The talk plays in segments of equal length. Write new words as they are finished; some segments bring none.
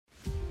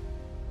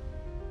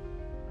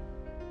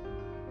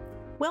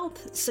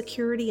Wealth,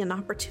 security, and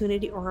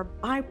opportunity are a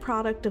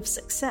byproduct of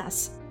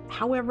success.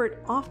 However, it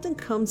often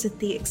comes at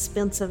the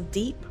expense of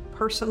deep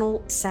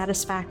personal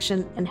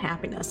satisfaction and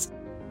happiness.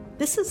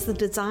 This is the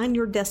Design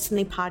Your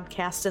Destiny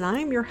podcast, and I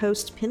am your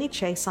host, Penny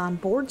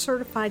Chason,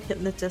 board-certified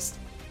hypnotist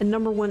and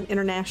 #1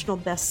 international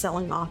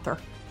best-selling author.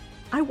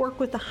 I work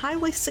with the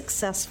highly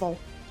successful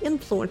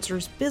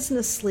influencers,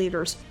 business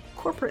leaders,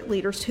 corporate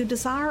leaders who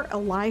desire a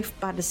life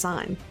by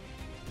design.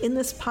 In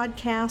this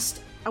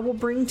podcast, I will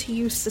bring to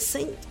you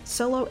succinct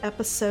solo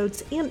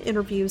episodes and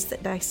interviews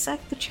that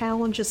dissect the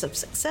challenges of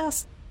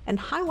success and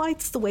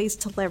highlights the ways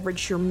to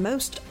leverage your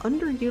most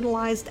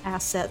underutilized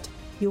asset,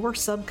 your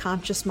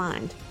subconscious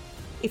mind.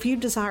 If you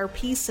desire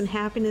peace and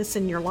happiness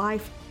in your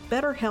life,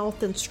 better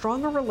health, and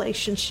stronger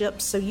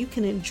relationships so you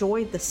can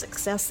enjoy the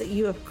success that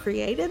you have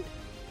created,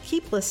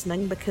 keep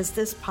listening because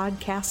this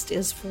podcast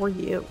is for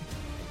you.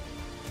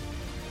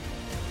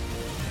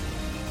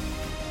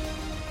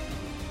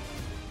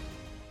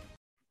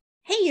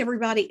 Hey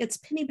everybody, it's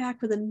Penny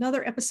back with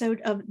another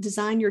episode of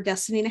Design Your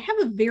Destiny, and I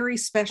have a very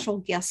special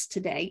guest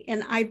today,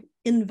 and I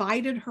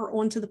invited her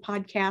onto the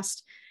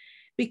podcast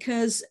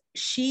because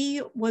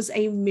she was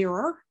a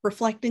mirror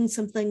reflecting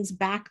some things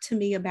back to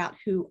me about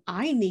who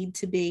I need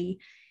to be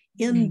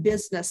in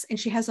business, and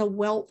she has a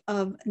wealth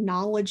of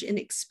knowledge and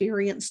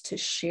experience to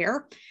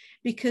share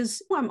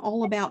because I'm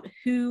all about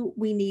who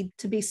we need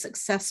to be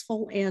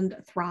successful and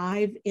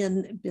thrive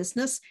in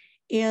business.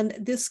 And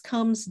this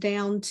comes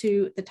down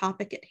to the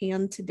topic at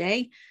hand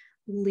today,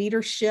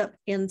 leadership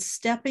and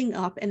stepping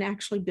up and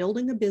actually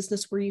building a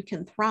business where you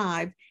can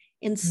thrive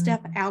and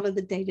step out of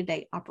the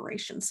day-to-day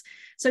operations.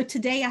 So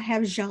today I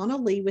have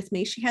Zhanna Lee with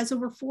me. She has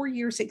over 4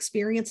 years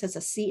experience as a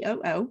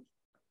COO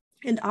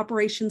and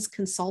operations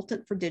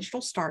consultant for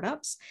digital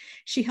startups.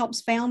 She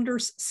helps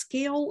founders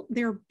scale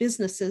their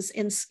businesses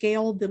and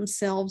scale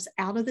themselves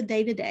out of the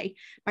day-to-day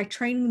by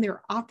training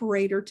their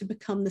operator to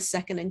become the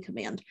second in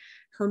command.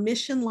 Her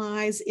mission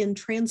lies in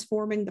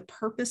transforming the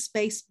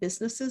purpose-based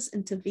businesses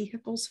into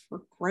vehicles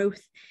for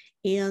growth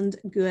and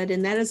good.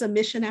 And that is a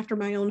mission after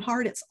my own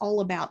heart. It's all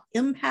about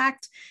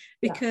impact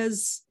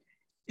because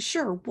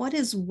sure, what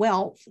is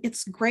wealth?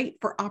 It's great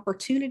for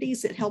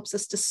opportunities. It helps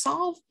us to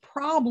solve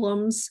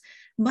problems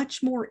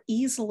much more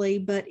easily.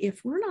 But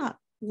if we're not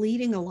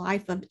leading a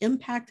life of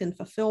impact and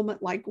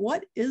fulfillment, like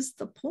what is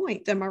the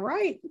point? Am I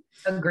right?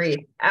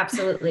 Agreed.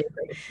 Absolutely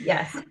agreed.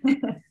 Yes.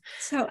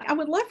 So I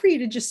would love for you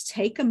to just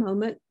take a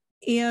moment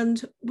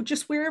and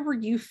just wherever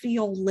you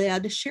feel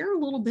led, share a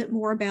little bit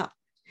more about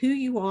who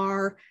you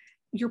are,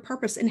 your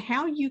purpose, and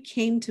how you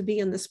came to be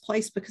in this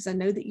place, because I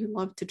know that you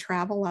love to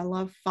travel. I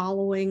love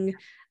following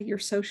your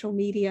social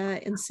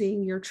media and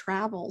seeing your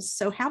travels.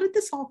 So how did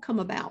this all come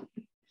about?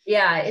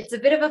 Yeah, it's a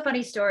bit of a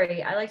funny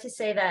story. I like to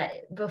say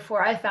that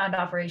before I found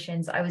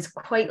operations, I was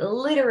quite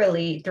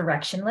literally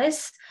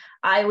directionless.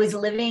 I was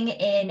living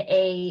in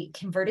a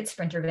converted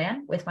Sprinter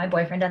van with my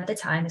boyfriend at the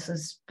time. This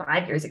was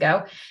 5 years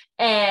ago.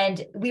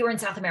 And we were in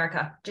South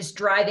America, just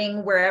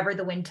driving wherever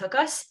the wind took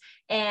us.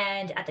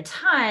 And at the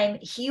time,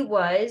 he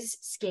was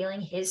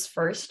scaling his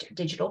first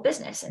digital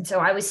business. And so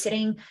I was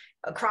sitting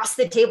across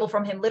the table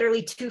from him,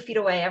 literally 2 feet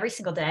away every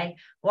single day,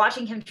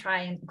 watching him try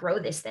and grow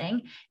this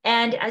thing.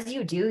 And as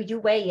you do, you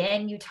weigh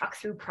in, you talk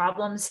through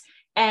problems,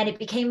 and it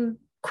became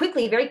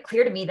quickly very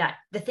clear to me that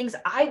the things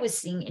I was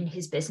seeing in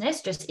his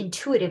business, just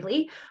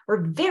intuitively,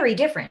 were very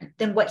different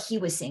than what he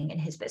was seeing in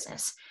his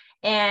business.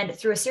 And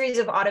through a series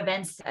of odd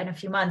events in a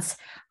few months,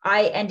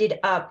 I ended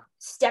up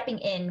stepping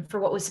in for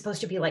what was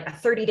supposed to be like a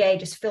 30-day,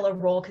 just fill a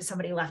role because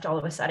somebody left all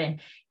of a sudden,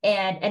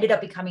 and ended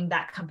up becoming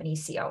that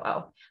company's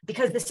COO.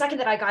 Because the second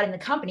that I got in the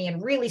company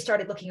and really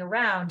started looking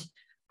around,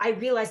 I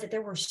realized that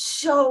there were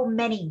so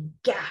many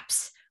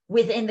gaps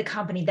within the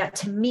company that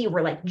to me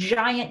were like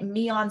giant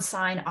neon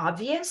sign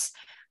obvious,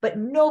 but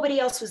nobody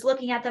else was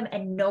looking at them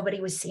and nobody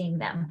was seeing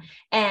them.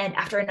 And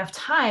after enough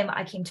time,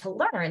 I came to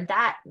learn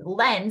that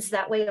lens,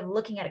 that way of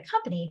looking at a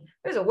company,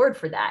 there's a word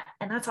for that,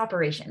 and that's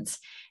operations.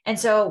 And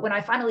so when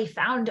I finally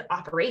found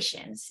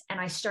operations and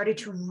I started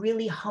to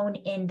really hone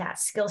in that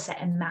skill set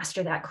and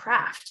master that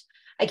craft,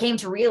 I came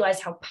to realize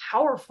how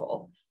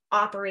powerful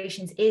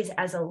operations is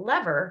as a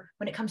lever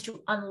when it comes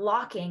to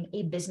unlocking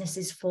a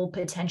business's full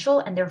potential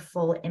and their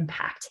full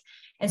impact.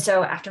 And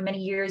so after many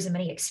years and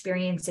many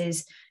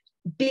experiences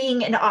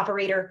being an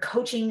operator,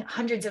 coaching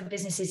hundreds of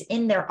businesses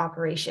in their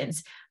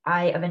operations,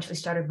 I eventually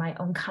started my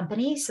own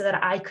company so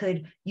that I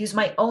could use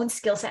my own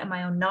skill set and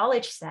my own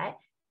knowledge set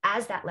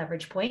as that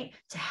leverage point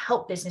to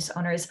help business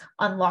owners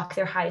unlock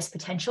their highest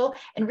potential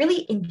and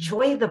really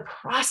enjoy the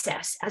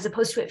process, as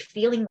opposed to it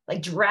feeling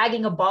like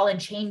dragging a ball and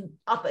chain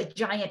up a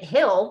giant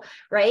hill,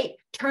 right?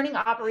 Turning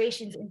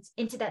operations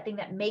into that thing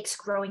that makes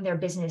growing their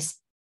business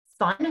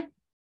fun.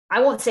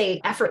 I won't say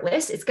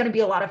effortless. It's going to be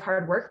a lot of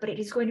hard work, but it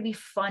is going to be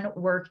fun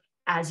work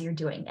as you're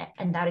doing it.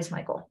 And that is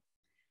my goal.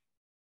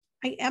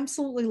 I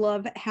absolutely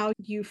love how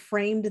you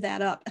framed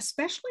that up,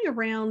 especially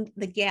around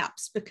the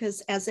gaps,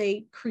 because as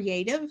a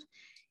creative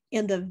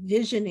and a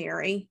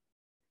visionary,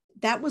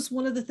 that was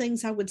one of the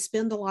things I would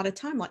spend a lot of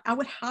time on. I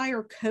would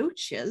hire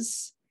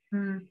coaches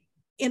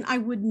And I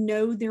would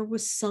know there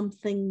was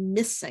something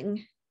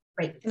missing.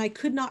 Right. And I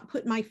could not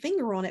put my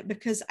finger on it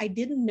because I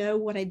didn't know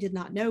what I did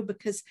not know,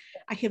 because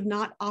I have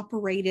not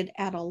operated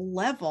at a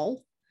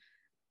level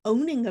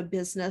owning a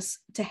business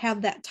to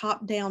have that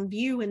top down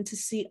view and to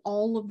see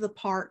all of the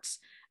parts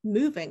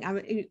moving. I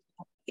mean,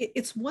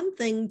 it's one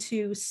thing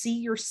to see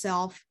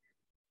yourself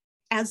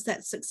as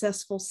that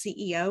successful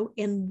CEO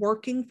and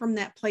working from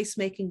that place,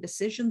 making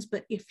decisions.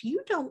 But if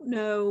you don't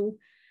know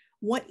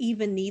what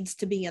even needs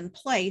to be in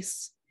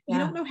place, you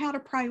don't know how to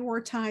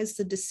prioritize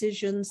the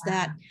decisions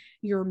that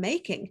you're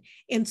making.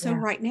 And so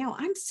right now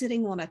I'm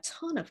sitting on a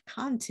ton of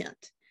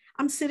content.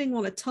 I'm sitting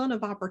on a ton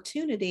of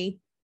opportunity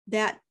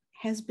that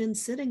has been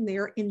sitting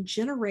there and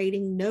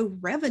generating no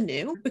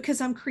revenue because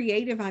I'm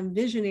creative, I'm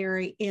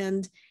visionary,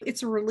 and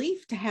it's a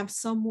relief to have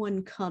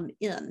someone come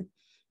in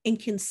and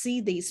can see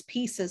these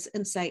pieces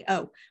and say,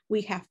 oh,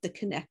 we have to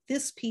connect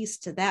this piece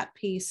to that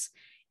piece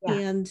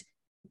and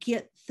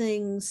get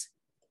things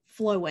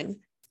flowing.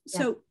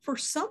 So for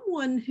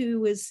someone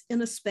who is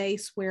in a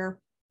space where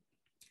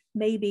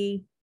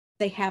maybe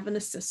they have an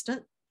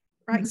assistant,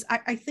 right?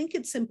 I think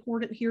it's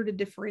important here to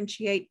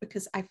differentiate,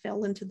 because I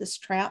fell into this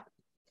trap.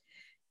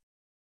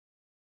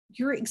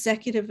 Your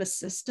executive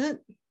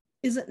assistant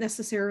isn't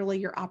necessarily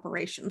your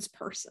operations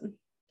person.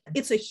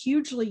 It's a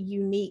hugely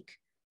unique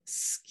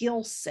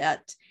skill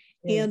set.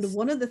 And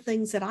one of the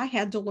things that I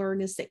had to learn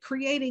is that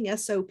creating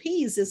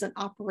SOPs isn't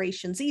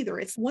operations either.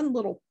 It's one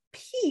little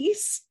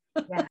piece,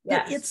 but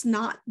it's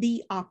not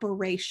the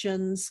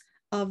operations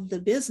of the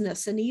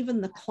business and even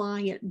the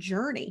client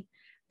journey.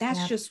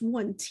 That's just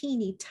one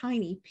teeny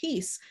tiny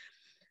piece.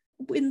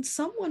 When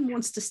someone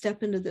wants to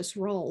step into this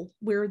role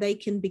where they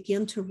can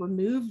begin to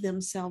remove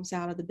themselves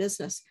out of the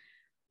business,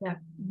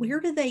 where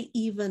do they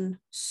even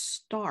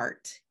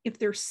start if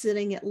they're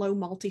sitting at low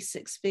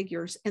multi-six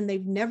figures and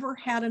they've never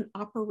had an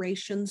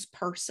operations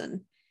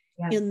person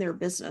in their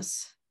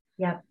business?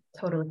 Yeah,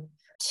 totally.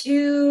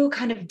 Two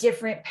kind of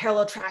different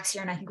parallel tracks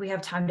here, and I think we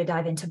have time to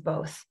dive into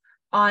both.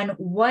 On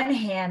one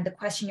hand, the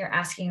question you're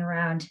asking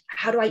around,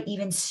 how do I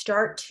even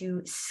start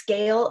to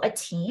scale a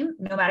team,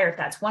 no matter if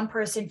that's one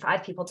person,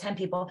 5 people, 10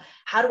 people,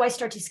 how do I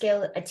start to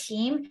scale a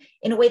team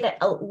in a way that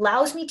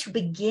allows me to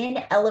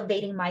begin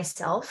elevating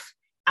myself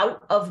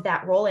out of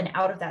that role and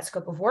out of that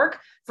scope of work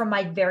from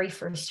my very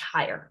first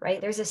hire,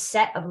 right? There's a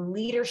set of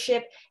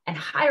leadership and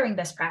hiring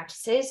best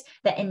practices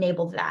that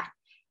enable that.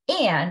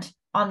 And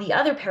on the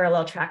other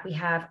parallel track, we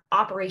have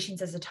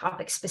operations as a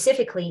topic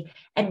specifically.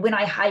 And when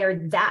I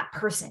hire that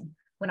person,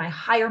 when I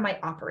hire my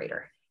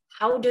operator,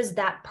 how does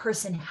that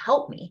person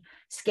help me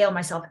scale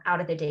myself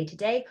out of the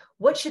day-to-day?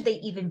 What should they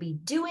even be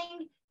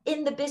doing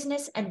in the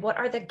business? And what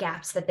are the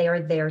gaps that they are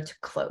there to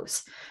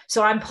close?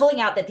 So I'm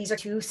pulling out that these are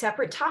 2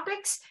 separate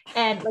topics,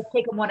 and let's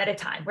take them one at a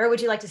time. Where would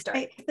you like to start?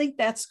 I think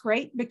that's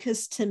great,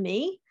 because to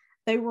me,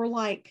 they were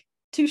like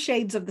 2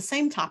 shades of the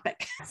same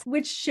topic,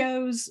 which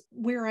shows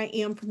where I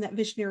am from that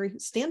visionary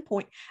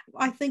standpoint.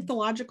 I think the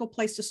logical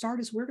place to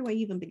start is, where do I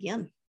even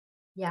begin?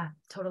 Yeah,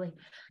 totally.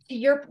 To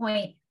your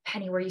point,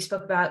 Penny, where you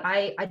spoke about,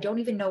 I don't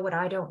even know what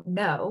I don't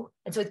know.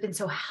 And so it's been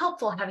so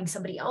helpful having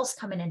somebody else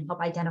come in and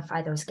help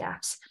identify those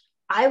gaps.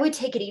 I would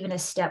take it even a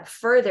step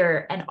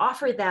further and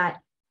offer that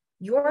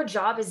your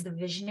job as the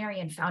visionary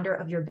and founder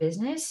of your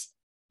business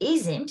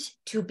isn't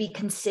to be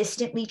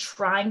consistently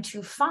trying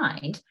to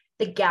find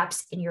the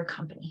gaps in your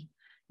company.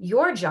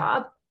 Your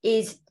job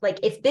is, like,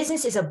 if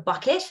business is a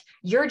bucket,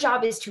 your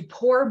job is to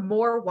pour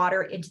more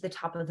water into the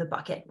top of the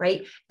bucket,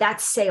 right?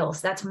 That's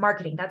sales, that's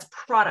marketing, that's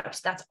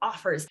products, that's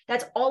offers,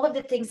 that's all of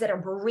the things that are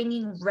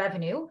bringing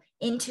revenue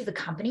into the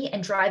company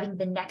and driving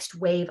the next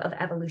wave of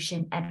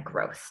evolution and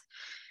growth.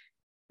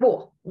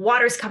 Cool,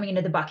 water's coming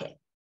into the bucket.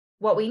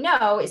 What we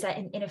know is that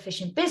in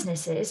inefficient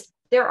businesses,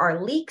 there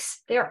are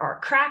leaks, there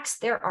are cracks,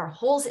 there are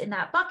holes in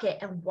that bucket,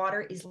 and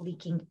water is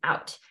leaking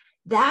out.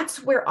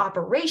 That's where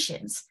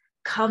operations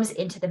comes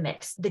into the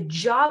mix. The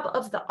job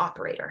of the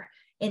operator,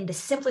 in the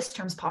simplest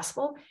terms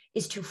possible,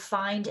 is to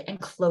find and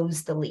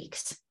close the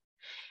leaks.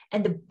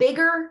 And the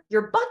bigger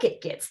your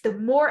bucket gets, the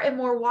more and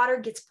more water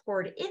gets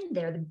poured in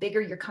there, the bigger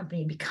your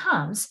company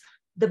becomes,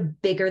 the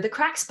bigger the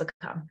cracks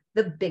become,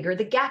 the bigger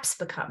the gaps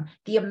become.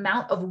 The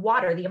amount of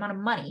water, the amount of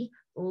money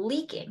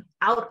leaking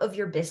out of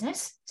your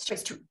business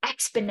starts to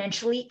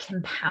exponentially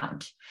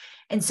compound.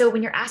 And so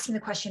when you're asking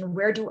the question,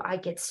 where do I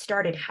get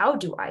started? How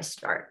do I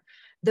start?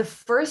 The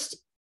first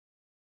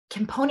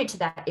component to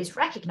that is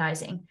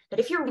recognizing that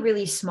if you're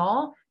really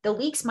small, the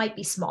leaks might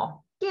be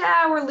small.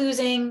 Yeah, we're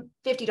losing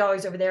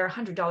 $50 over there,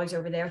 $100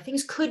 over there.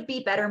 Things could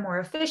be better, more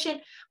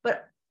efficient,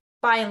 but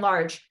by and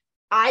large,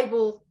 I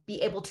will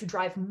be able to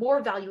drive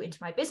more value into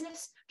my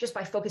business just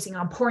by focusing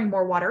on pouring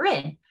more water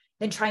in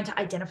than trying to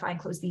identify and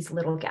close these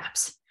little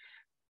gaps.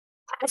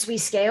 As we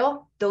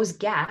scale, those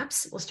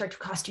gaps will start to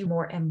cost you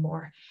more and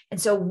more.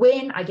 And so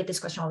when I get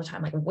this question all the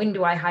time, like, when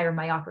do I hire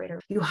my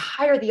operator? You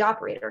hire the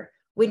operator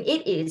when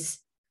it is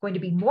going to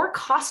be more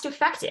cost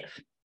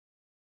effective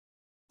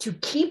to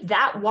keep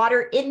that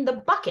water in the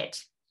bucket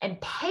and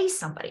pay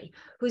somebody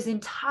whose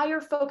entire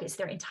focus,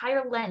 their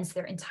entire lens,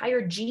 their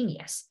entire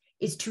genius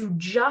is to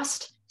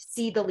just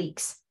see the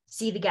leaks,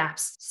 see the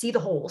gaps, see the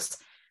holes,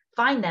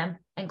 find them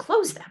and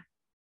close them.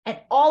 And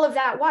all of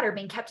that water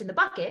being kept in the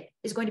bucket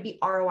is going to be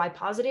ROI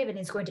positive and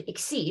is going to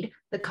exceed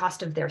the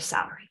cost of their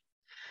salary.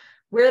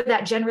 Where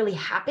that generally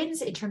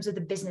happens in terms of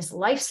the business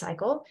life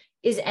cycle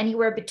is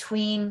anywhere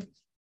between,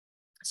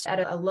 at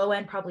a low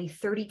end, probably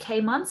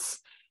 30K months.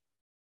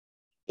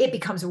 It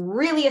becomes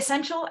really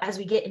essential as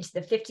we get into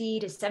the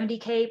 50 to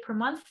 70K per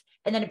month.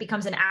 And then it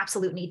becomes an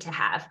absolute need to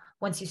have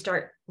once you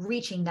start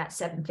reaching that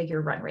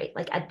 7-figure run rate.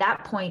 Like at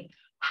that point,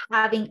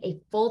 having a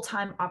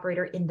full-time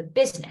operator in the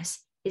business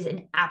is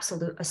an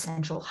absolute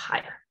essential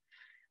hire.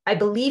 I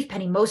believe,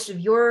 Penny, most of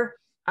your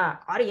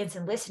audience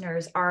and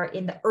listeners are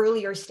in the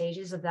earlier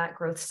stages of that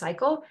growth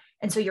cycle.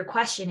 And so your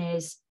question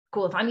is,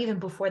 cool, if I'm even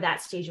before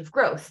that stage of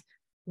growth,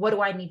 what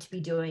do I need to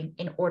be doing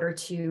in order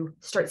to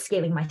start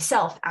scaling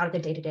myself out of the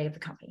day-to-day of the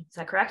company? Is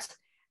that correct?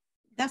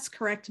 That's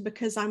correct,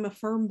 because I'm a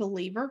firm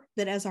believer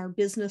that as our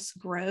business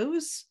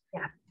grows,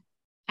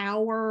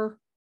 our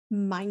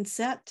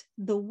mindset,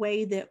 the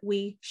way that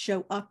we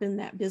show up in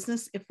that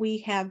business, if we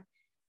have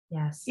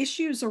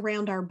issues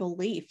around our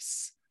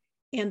beliefs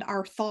and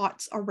our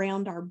thoughts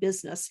around our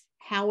business,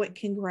 how it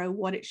can grow,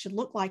 what it should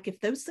look like, if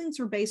those things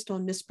are based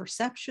on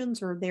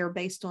misperceptions or they're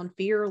based on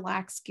fear,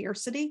 lack,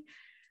 scarcity,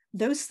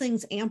 those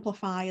things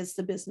amplify as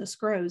the business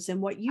grows.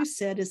 And what you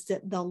said is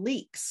that the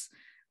leaks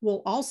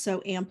will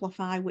also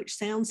amplify, which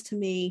sounds to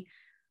me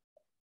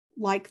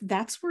like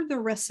that's where the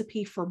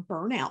recipe for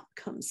burnout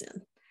comes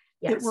in.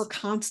 That we're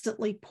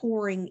constantly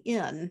pouring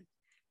in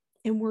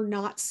and we're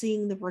not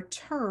seeing the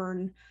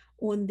return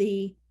on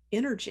the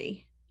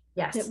energy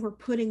that we're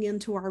putting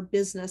into our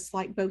business,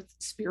 like both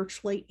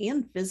spiritually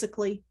and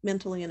physically,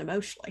 mentally and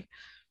emotionally.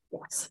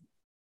 Yes.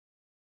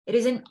 It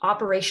is an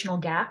operational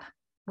gap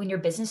when your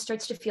business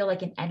starts to feel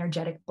like an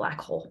energetic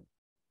black hole,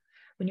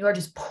 when you are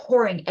just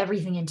pouring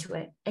everything into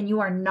it and you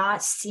are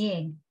not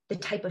seeing the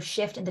type of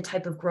shift and the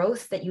type of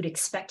growth that you'd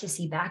expect to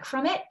see back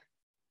from it.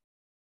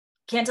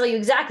 Can't tell you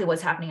exactly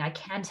what's happening. I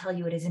can tell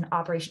you it is an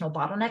operational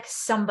bottleneck.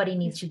 Somebody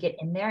needs to get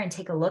in there and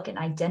take a look and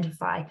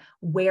identify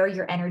where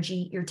your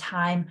energy, your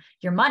time,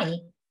 your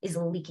money is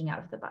leaking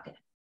out of the bucket.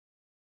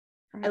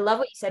 I love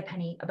what you said,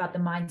 Penny, about the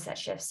mindset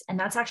shifts. And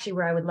that's actually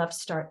where I would love to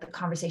start the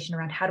conversation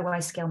around how do I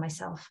scale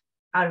myself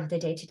out of the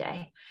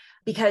day-to-day?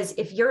 Because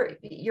if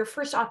your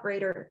first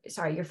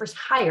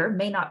hire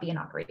may not be an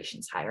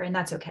operations hire, and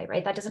that's okay,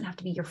 right? That doesn't have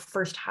to be your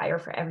first hire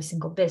for every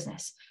single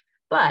business.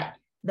 But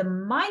the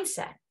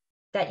mindset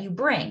that you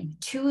bring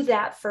to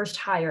that first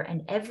hire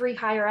and every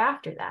hire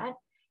after that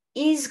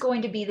is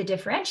going to be the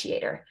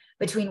differentiator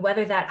between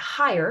whether that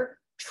hire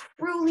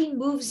truly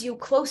moves you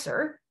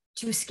closer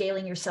to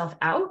scaling yourself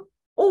out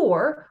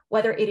or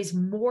whether it is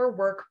more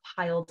work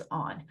piled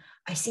on.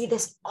 I see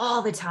this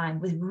all the time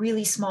with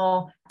really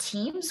small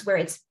teams where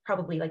it's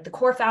probably like the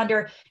core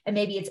founder and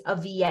maybe it's a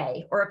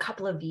VA or a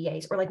couple of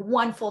VAs or like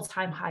one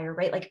full-time hire,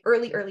 right? Like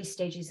early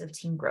stages of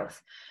team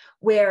growth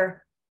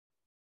where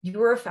you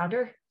were a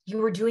founder, you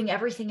were doing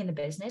everything in the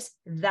business.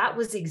 That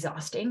was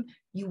exhausting.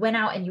 You went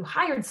out and you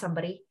hired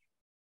somebody.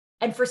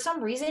 And for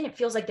some reason, it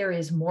feels like there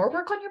is more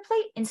work on your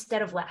plate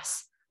instead of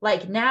less.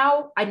 Like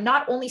now I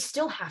not only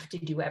still have to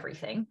do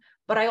everything,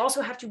 but I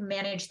also have to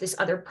manage this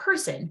other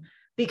person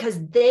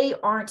because they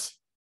aren't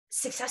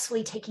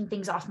successfully taking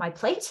things off my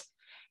plate.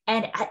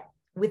 And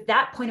with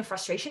that point of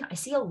frustration, I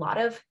see a lot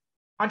of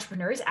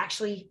entrepreneurs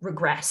actually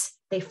regress.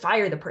 They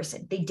fire the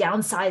person, they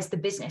downsize the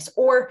business,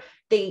 or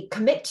they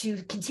commit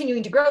to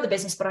continuing to grow the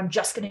business, but I'm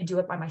just going to do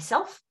it by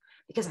myself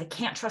because I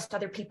can't trust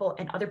other people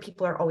and other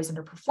people are always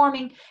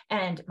underperforming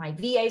and my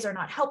VAs are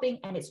not helping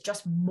and it's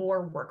just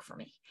more work for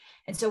me.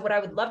 And so what I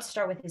would love to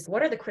start with is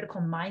what are the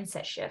critical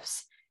mindset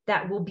shifts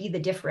that will be the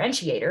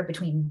differentiator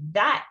between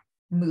that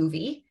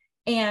movie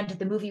and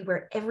the movie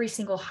where every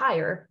single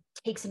hire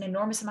takes an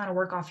enormous amount of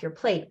work off your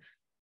plate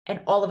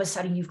and all of a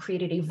sudden you've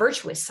created a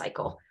virtuous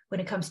cycle when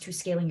it comes to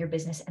scaling your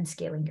business and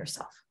scaling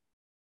yourself.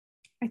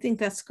 I think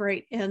that's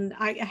great. And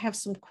I have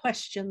some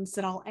questions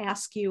that I'll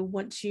ask you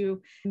once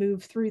you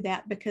move through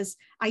that, because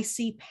I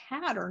see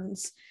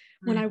patterns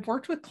when I've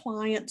worked with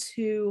clients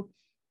who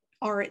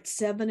are at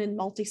 7 and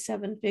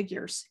multi-7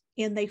 figures,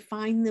 and they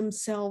find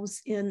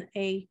themselves in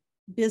a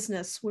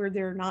business where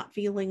they're not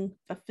feeling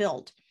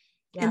fulfilled.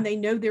 And they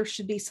know there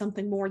should be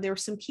something more. There are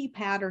some key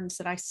patterns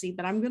that I see,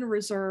 but I'm going to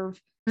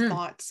reserve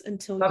thoughts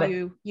until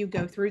you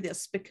go through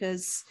this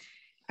because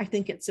I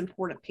think it's an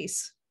important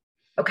piece.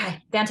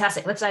 Okay,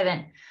 fantastic. Let's dive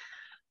in.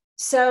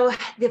 So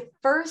the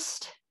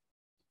first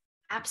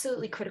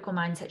absolutely critical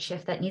mindset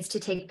shift that needs to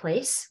take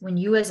place when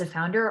you as a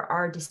founder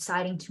are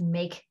deciding to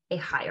make a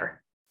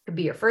hire. Could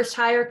be your first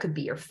hire, could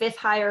be your 5th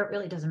hire, it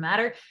really doesn't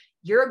matter.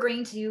 You're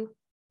agreeing to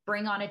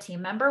bring on a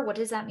team member. What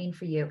does that mean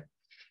for you?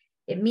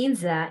 It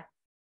means that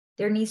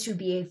there needs to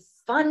be a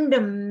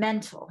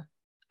fundamental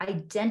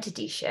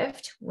identity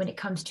shift when it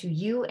comes to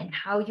you and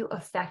how you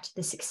affect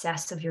the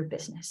success of your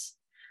business.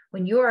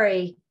 When you are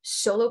a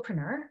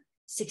solopreneur,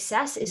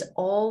 success is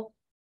all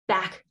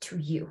back to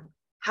you.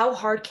 How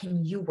hard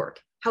can you work?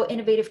 How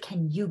innovative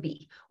can you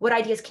be? What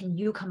ideas can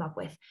you come up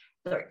with?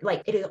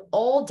 Like, it is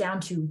all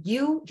down to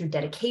you, your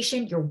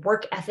dedication, your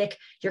work ethic,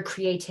 your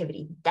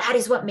creativity. That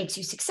is what makes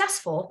you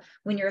successful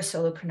when you're a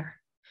solopreneur.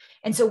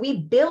 And so we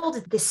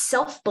build this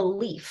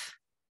self-belief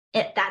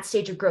at that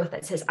stage of growth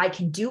that says, I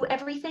can do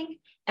everything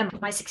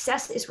and my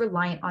success is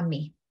reliant on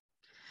me.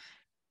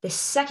 The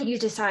second you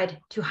decide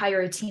to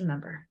hire a team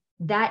member,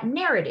 that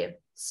narrative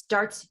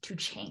starts to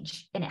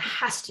change, and it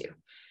has to,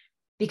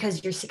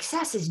 because your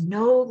success is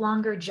no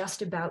longer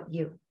just about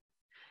you.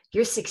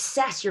 Your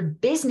success, your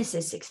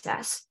business's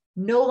success,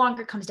 no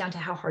longer comes down to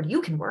how hard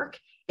you can work.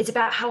 It's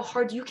about how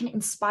hard you can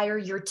inspire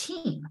your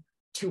team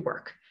to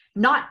work.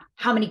 Not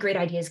how many great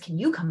ideas can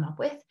you come up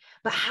with,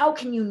 but how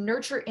can you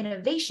nurture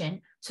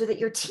innovation so that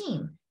your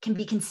team can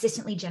be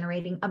consistently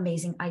generating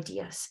amazing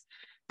ideas.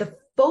 The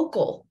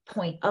focal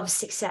point of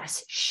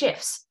success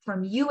shifts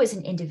from you as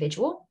an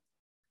individual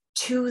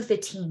to the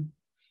team.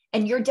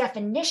 And your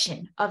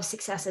definition of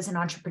success as an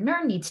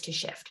entrepreneur needs to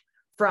shift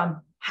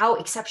from how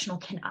exceptional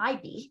can I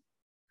be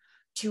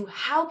to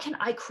how can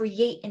I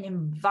create an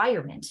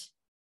environment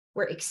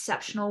where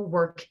exceptional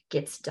work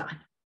gets done,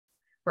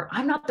 where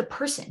I'm not the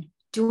person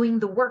doing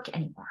the work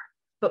anymore,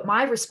 but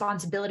my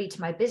responsibility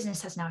to my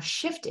business has now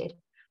shifted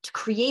to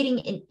creating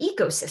an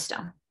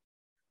ecosystem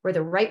where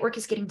the right work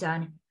is getting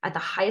done at the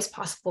highest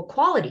possible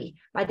quality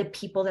by the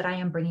people that I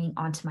am bringing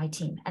onto my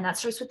team. And that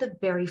starts with the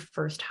very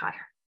first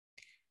hire.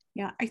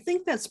 Yeah, I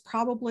think that's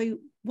probably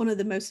one of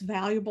the most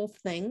valuable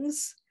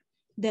things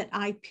that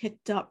I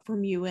picked up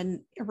from you.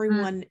 And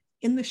everyone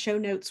in the show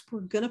notes,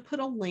 we're going to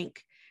put a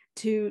link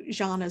to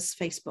Jana's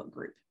Facebook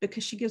group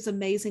because she gives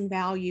amazing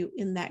value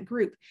in that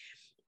group.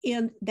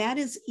 And that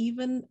is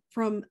even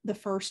from the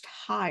first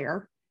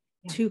hire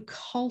to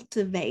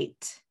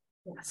cultivate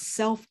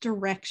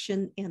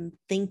self-direction and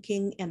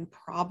thinking and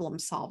problem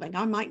solving.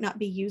 I might not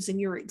be using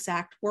your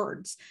exact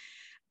words,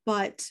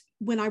 but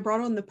when I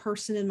brought on the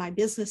person in my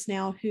business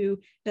now who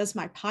does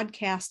my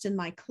podcast and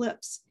my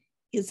clips,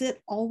 is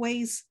it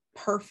always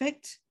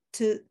perfect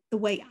to the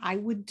way I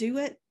would do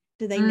it?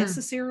 Do they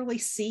necessarily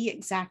see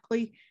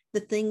exactly the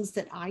things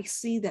that I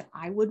see that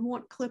I would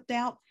want clipped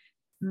out?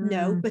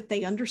 No, but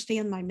they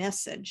understand my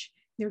message.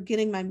 They're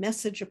getting my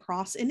message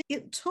across. And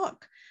it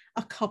took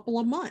a couple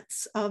of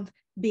months of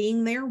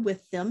being there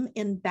with them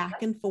and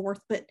back and forth,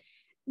 but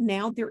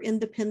now they're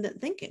independent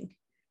thinking.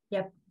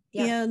 Yep.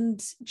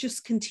 And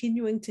just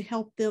continuing to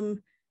help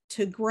them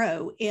to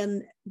grow.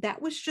 And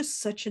that was just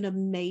such an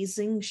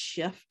amazing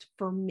shift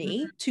for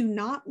me to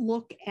not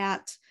look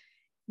at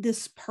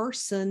this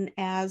person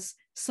as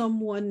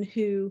someone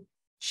who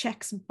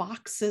checks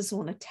boxes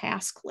on a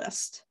task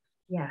list.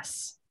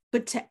 Yes.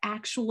 But to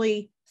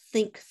actually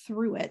think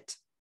through it.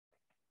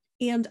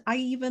 And I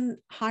even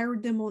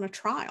hired them on a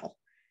trial.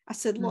 I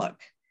said, look,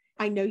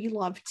 I know you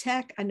love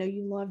tech. I know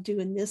you love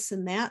doing this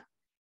and that.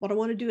 What I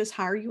want to do is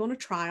hire you on a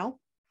trial.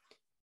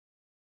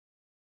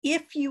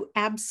 If you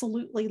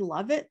absolutely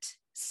love it,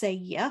 say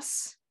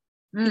yes.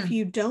 If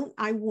you don't,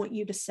 I want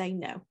you to say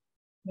no.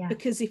 Yeah.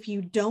 Because if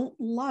you don't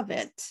love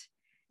it,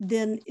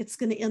 then it's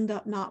going to end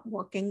up not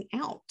working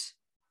out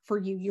for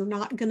you. You're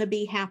not going to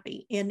be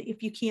happy. And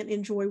if you can't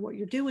enjoy what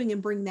you're doing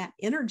and bring that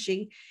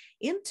energy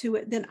into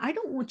it, then I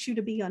don't want you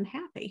to be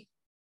unhappy.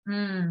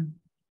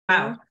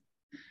 Wow.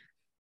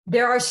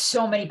 There are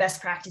so many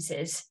best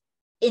practices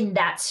in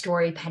that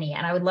story, Penny.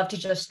 And I would love to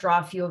just draw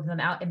a few of them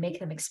out and make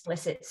them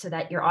explicit so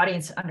that your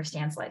audience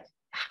understands like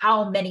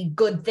how many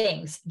good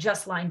things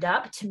just lined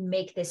up to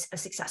make this a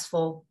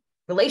successful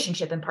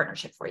relationship and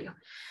partnership for you.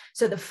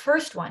 So the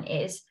first one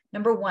is,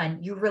 number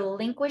one, you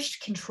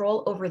relinquished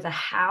control over the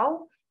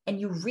how and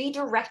you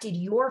redirected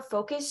your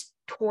focus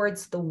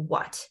towards the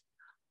what.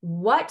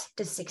 What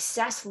does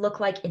success look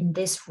like in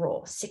this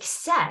role?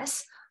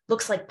 Success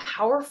looks like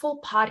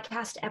powerful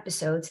podcast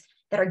episodes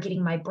that are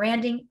getting my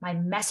branding, my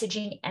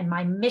messaging, and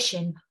my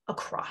mission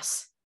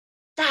across.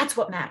 That's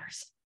what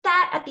matters.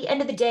 That, at the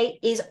end of the day,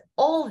 is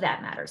all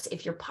that matters.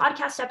 If your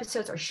podcast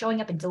episodes are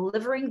showing up and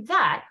delivering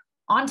that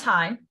on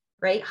time,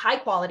 right, high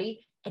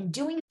quality, and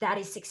doing that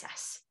is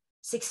success.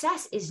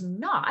 Success is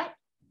not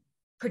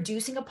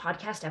producing a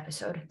podcast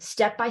episode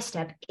step by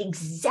step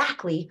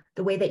exactly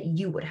the way that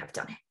you would have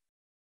done it.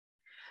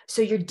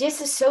 So you're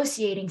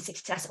disassociating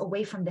success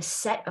away from the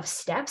set of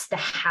steps, the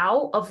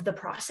how of the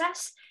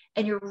process,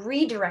 and you're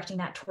redirecting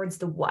that towards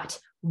the what.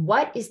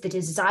 What is the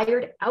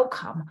desired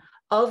outcome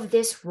of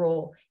this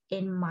role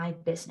in my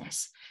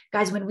business?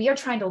 Guys, when we are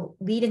trying to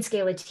lead and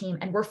scale a team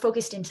and we're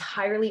focused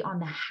entirely on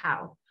the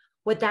how,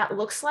 what that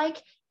looks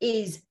like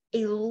is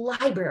a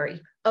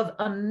library of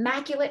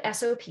immaculate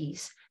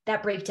SOPs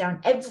that break down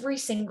every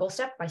single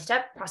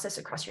step-by-step process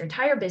across your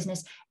entire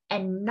business,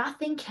 and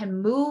nothing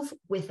can move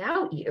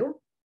without you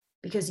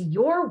because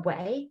your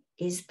way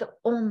is the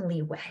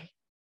only way.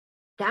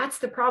 That's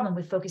the problem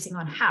with focusing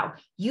on how.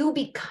 You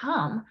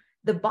become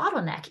the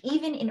bottleneck,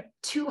 even in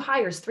 2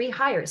 hires, 3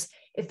 hires.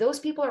 If those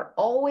people are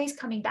always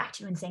coming back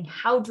to you and saying,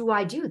 how do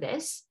I do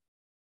this?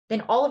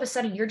 Then all of a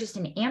sudden you're just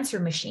an answer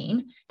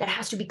machine that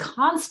has to be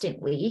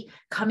constantly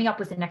coming up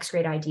with the next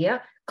great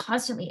idea,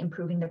 constantly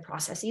improving their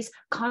processes,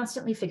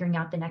 constantly figuring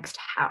out the next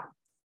how.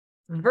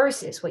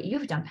 Versus what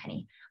you've done,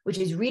 Penny, which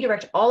is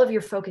redirect all of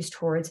your focus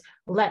towards,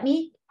 let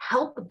me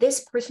help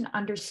this person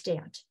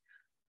understand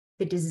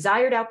the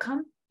desired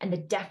outcome and the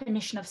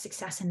definition of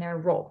success in their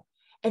role.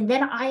 And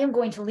then I am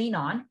going to lean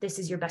on, this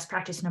is your best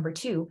practice number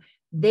 2,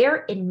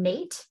 their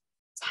innate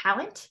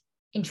talent,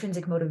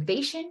 intrinsic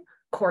motivation,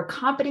 core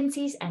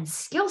competencies and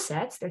skill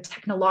sets, their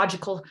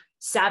technological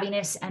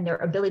savviness and their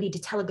ability to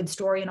tell a good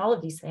story and all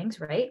of these things,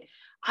 right?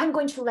 I'm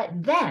going to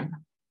let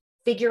them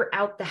figure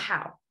out the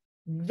how.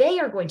 They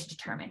are going to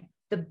determine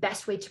the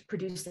best way to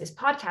produce this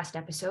podcast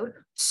episode,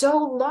 so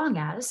long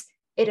as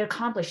it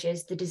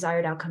accomplishes the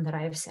desired outcome that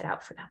I have set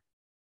out for them.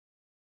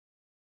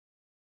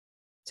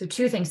 So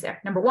 2 things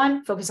there. Number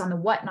 1, focus on the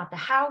what, not the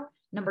how.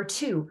 Number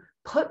 2,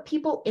 put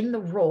people in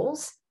the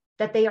roles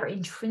that they are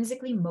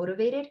intrinsically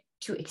motivated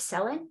to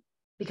excel in,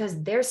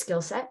 because their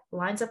skill set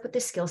lines up with the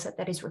skill set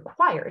that is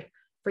required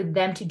for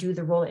them to do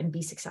the role and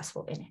be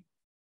successful in it.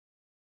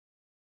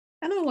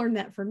 And I learned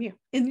that from you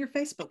in your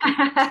Facebook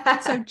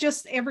group. So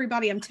just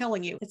everybody, I'm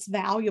telling you, it's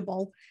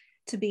valuable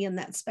to be in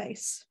that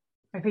space.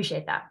 I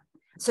appreciate that.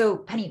 So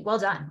Penny, well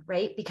done,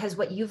 right? Because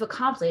what you've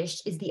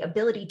accomplished is the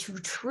ability to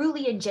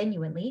truly and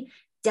genuinely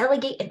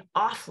delegate and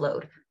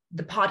offload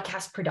the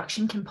podcast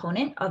production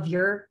component of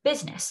your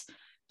business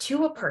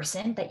to a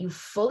person that you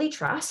fully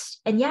trust.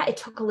 And yeah, it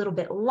took a little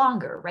bit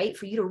longer, right?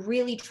 For you to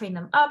really train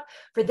them up,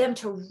 for them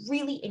to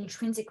really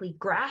intrinsically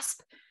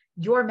grasp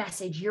your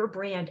message, your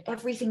brand,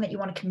 everything that you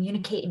want to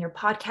communicate in your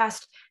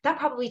podcast. That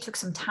probably took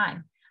some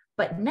time,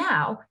 but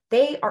now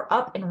they are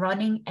up and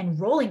running and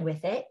rolling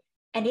with it.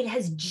 And it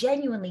has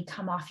genuinely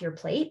come off your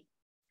plate,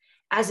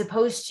 as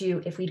opposed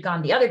to if we'd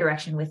gone the other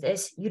direction with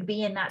this, you'd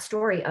be in that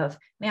story of,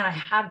 man, I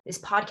have this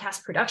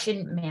podcast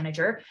production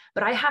manager,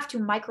 but I have to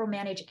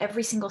micromanage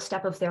every single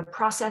step of their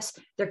process.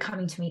 They're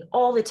coming to me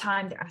all the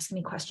time. They're asking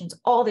me questions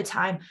all the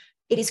time.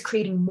 It is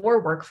creating more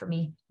work for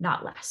me,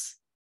 not less.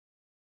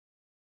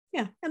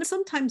 Yeah. And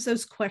sometimes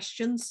those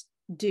questions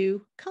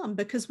do come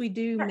because we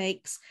do Sure.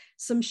 make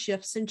some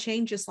shifts and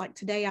changes. Like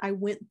today, I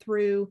went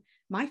through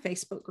my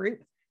Facebook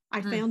group.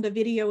 I found a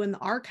video in the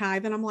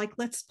archive and I'm like,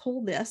 let's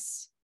pull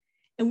this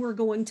and we're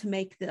going to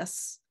make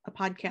this a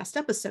podcast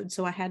episode.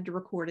 So I had to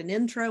record an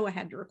intro. I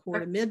had to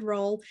record a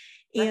mid-roll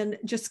and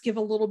just give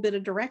a little bit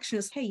of direction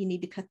as, hey, you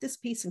need to cut this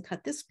piece and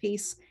cut this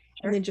piece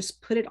and then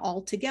just put it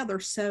all together.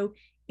 So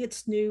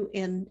it's new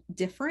and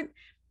different.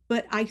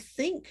 But I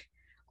think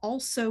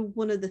also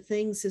one of the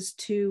things is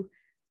to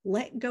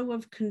let go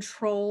of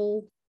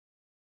control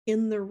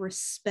in the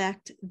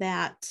respect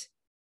that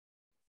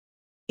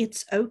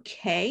it's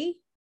okay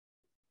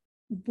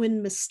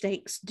when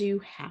mistakes do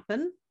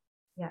happen.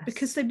 Yes.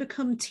 Because they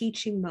become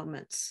teaching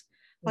moments.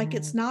 Like Yes.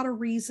 it's not a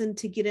reason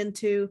to get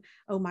into,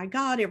 oh my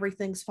God,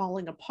 everything's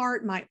falling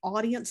apart. My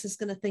audience is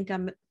going to think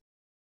I'm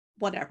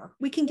whatever.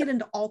 We can get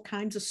into all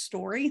kinds of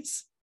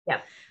stories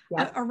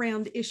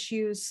around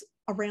issues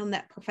around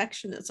that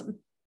perfectionism.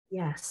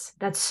 Yes,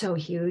 that's so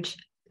huge.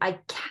 I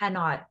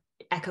cannot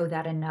echo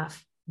that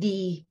enough.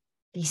 The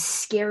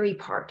scary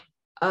part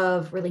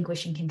of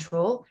relinquishing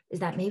control is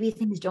that maybe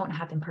things don't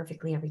happen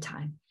perfectly every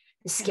time.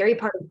 The scary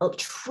part of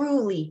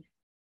truly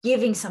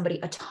giving somebody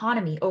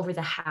autonomy over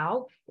the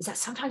how is that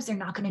sometimes they're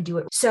not going to do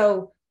it.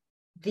 So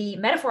the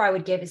metaphor I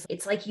would give is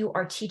it's like you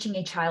are teaching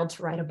a child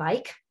to ride a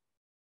bike.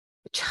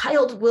 The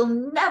child will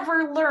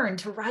never learn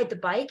to ride the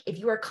bike if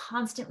you are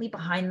constantly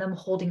behind them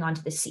holding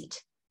onto the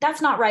seat.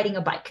 That's not riding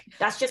a bike.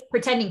 That's just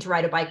pretending to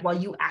ride a bike while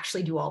you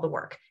actually do all the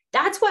work.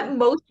 That's what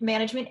most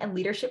management and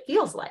leadership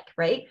feels like,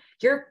 right?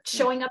 You're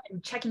showing up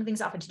and checking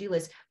things off a to-do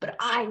list, but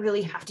I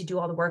really have to do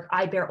all the work.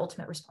 I bear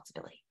ultimate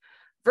responsibility.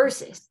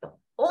 Versus the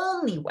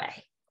only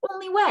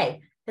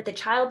way that the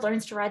child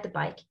learns to ride the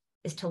bike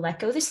is to let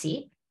go the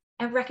seat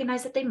and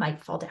recognize that they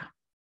might fall down.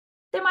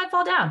 They might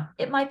fall down.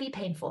 It might be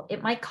painful.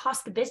 It might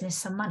cost the business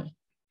some money.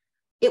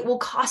 It will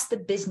cost the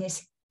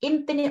business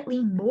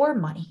infinitely more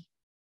money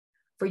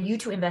for you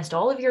to invest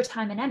all of your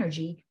time and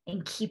energy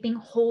in keeping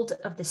hold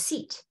of the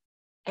seat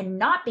and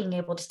not being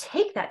able to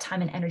take that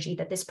time and energy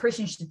that this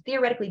person should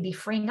theoretically be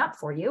freeing up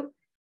for you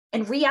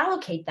and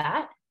reallocate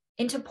that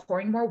into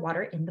pouring more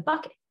water in the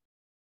bucket.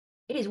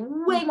 It is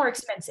way more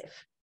expensive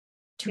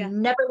to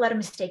never let a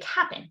mistake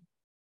happen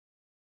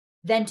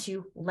than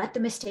to let the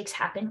mistakes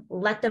happen,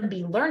 let them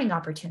be learning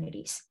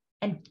opportunities,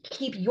 and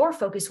keep your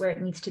focus where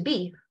it needs to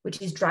be,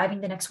 which is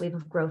driving the next wave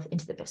of growth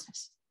into the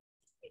business.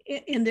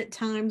 And at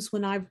times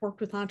when I've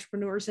worked with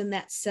entrepreneurs in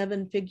that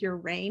 7-figure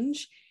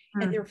range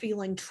and they're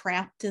feeling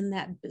trapped in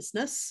that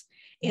business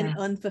and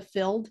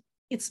unfulfilled,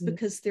 it's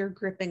because they're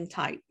gripping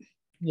tight.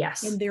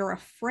 Yes. And they're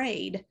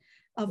afraid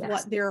of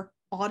what their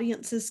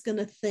audience is going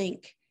to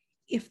think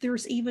if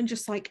there's even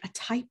just like a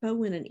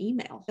typo in an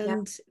email.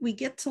 And we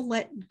get to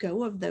let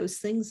go of those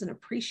things and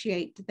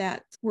appreciate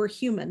that we're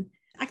human.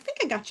 I think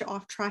I got you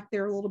off track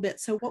there a little bit.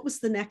 So what was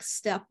the next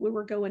step we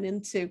were going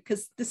into?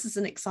 Because this is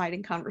an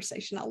exciting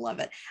conversation. I love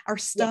it. Our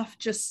stuff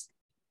just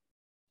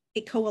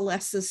it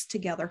coalesces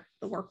together,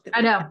 the work that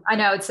I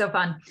know. It's so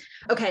fun.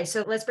 Okay.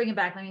 So let's bring it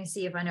back. Let me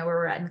see if I know where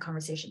we're at in the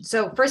conversation.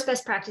 So first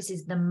best practice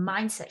is the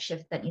mindset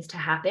shift that needs to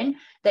happen,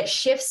 that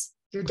shifts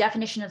your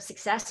definition of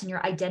success and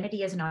your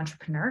identity as an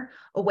entrepreneur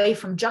away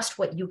from just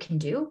what you can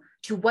do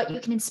to what you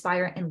can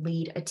inspire and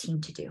lead a team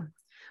to do.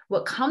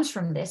 What comes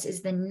from this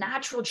is the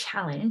natural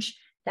challenge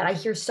that I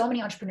hear so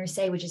many entrepreneurs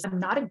say, which is I'm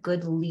not a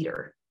good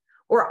leader,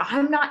 or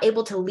I'm not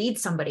able to lead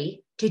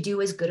somebody to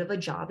do as good of a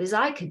job as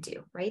I could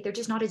do, right? They're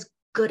just not as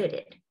good at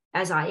it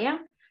as I am.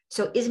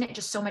 So isn't it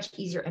just so much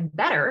easier and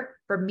better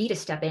for me to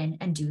step in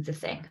and do the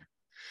thing?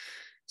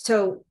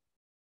 So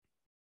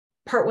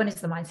part one is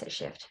the mindset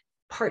shift.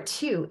 Part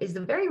two is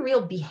the very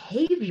real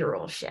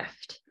behavioral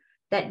shift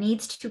that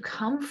needs to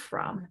come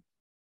from.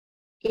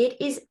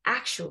 It is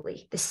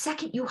actually the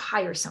second you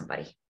hire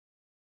somebody,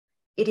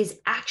 it is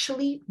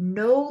actually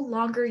no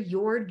longer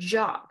your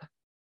job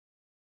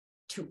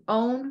to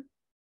own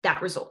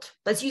that result.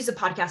 Let's use the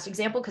podcast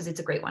example because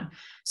it's a great one.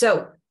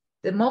 So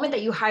the moment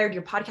that you hired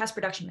your podcast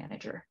production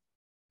manager,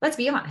 let's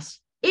be honest,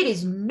 it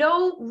is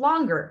no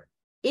longer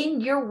in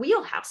your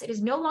wheelhouse. It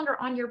is no longer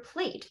on your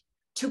plate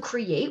to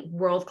create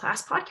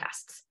world-class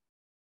podcasts.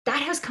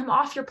 That has come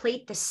off your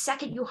plate the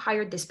second you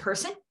hired this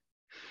person.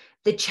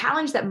 The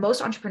challenge that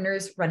most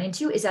entrepreneurs run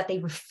into is that they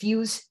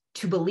refuse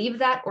to believe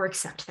that or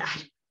accept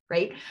that,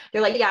 right?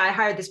 They're like, yeah, I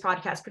hired this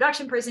podcast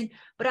production person,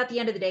 but at the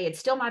end of the day, it's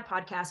still my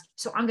podcast.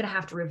 So I'm going to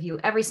have to review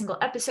every single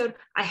episode.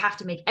 I have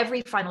to make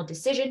every final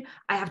decision.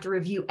 I have to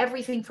review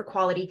everything for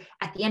quality.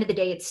 At the end of the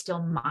day, it's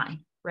still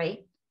mine, right?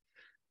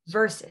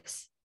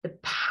 Versus the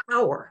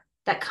power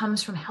that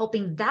comes from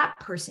helping that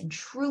person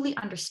truly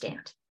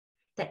understand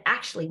that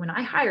actually, when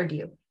I hired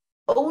you,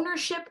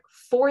 ownership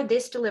for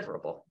this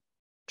deliverable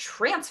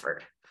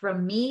transferred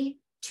from me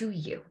to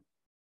you.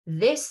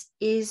 This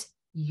is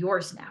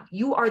yours now.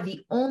 You are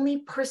the only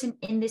person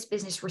in this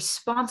business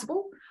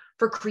responsible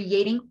for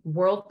creating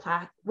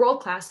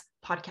world-class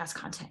podcast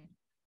content.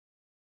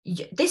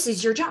 This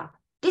is your job.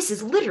 This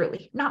is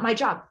literally not my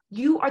job.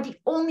 You are the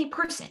only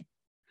person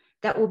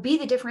that will be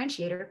the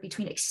differentiator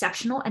between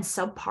exceptional and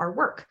subpar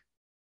work.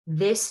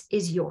 This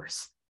is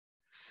yours.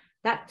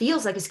 That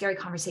feels like a scary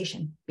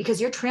conversation because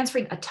you're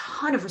transferring a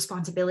ton of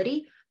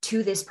responsibility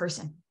to this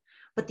person.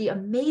 But the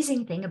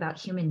amazing thing about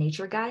human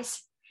nature,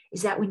 guys,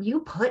 is that when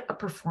you put a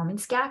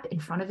performance gap in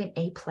front of an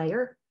A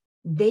player,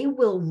 they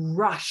will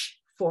rush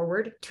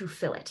forward to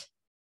fill it.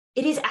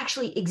 It is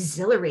actually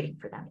exhilarating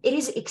for them. It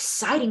is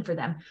exciting for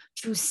them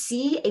to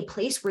see a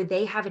place where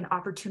they have an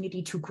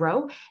opportunity to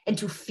grow and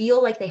to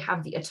feel like they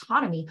have the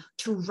autonomy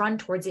to run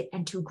towards it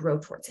and to grow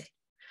towards it.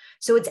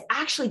 So it's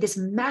actually this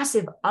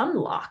massive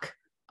unlock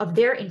of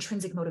their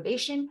intrinsic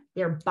motivation,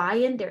 their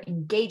buy-in, their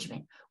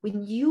engagement.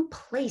 When you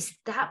place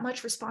that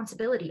much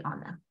responsibility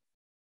on them,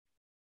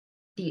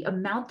 the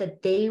amount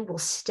that they will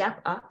step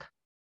up,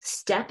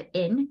 step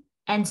in,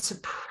 and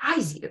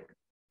surprise you.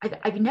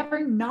 I've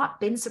never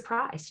not been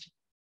surprised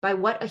by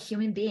what a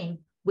human being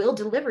will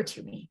deliver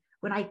to me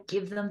when I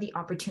give them the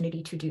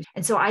opportunity to do.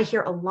 And so I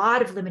hear a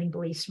lot of limiting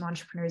beliefs from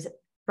entrepreneurs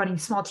running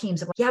small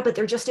teams of, yeah, but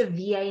they're just a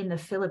VA in the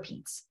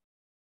Philippines.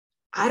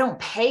 I don't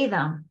pay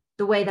them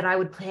the way that I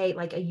would pay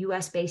like a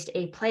US-based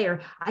A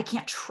player. I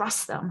can't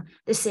trust them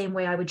the same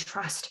way I would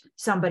trust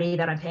somebody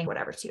that I'm paying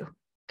whatever to.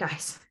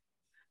 Guys,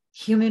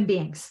 human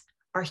beings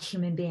are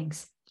human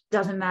beings.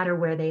 Doesn't matter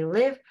where they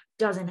live,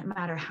 doesn't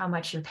matter how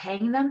much you're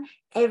paying them.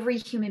 Every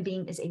human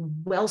being is a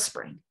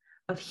wellspring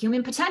of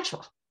human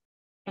potential.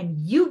 And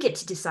you get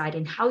to decide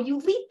in how you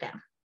lead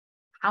them,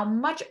 how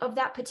much of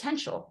that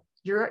potential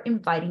you're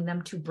inviting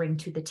them to bring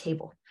to the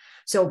table.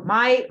 So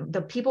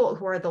the people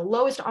who are the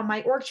lowest on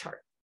my org chart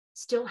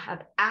still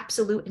have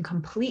absolute and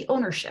complete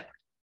ownership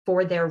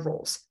for their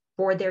roles,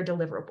 for their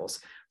deliverables,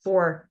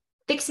 for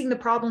fixing the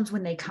problems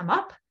when they come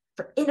up,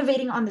 for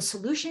innovating on the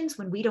solutions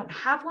when we don't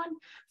have one,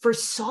 for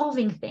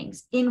solving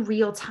things in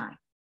real time.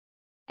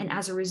 And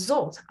as a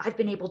result, I've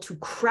been able to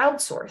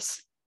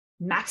crowdsource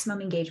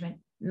maximum engagement,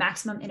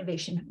 maximum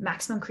innovation,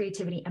 maximum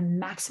creativity, and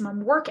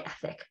maximum work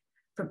ethic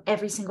from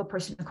every single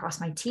person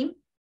across my team.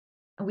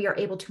 And we are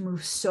able to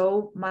move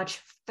so much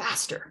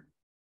faster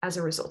as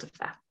a result of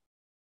that.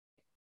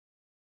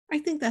 I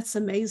think that's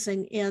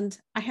amazing. And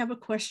I have a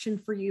question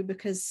for you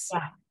because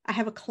I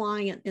have a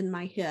client in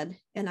my head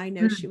and I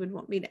know she would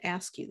want me to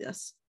ask you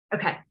this.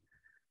 Okay.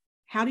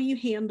 How do you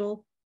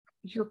handle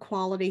your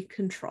quality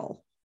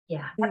control?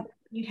 Yeah.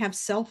 You have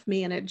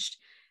self-managed,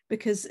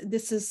 because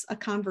this is a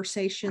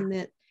conversation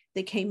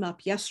that came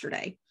up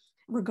yesterday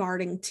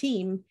regarding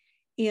team,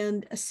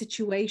 and a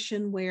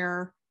situation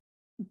where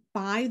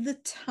by the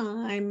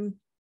time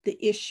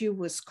the issue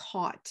was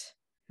caught,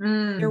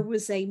 there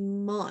was a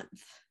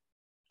month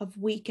of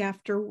week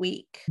after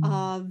week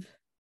of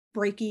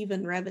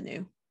break-even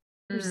revenue,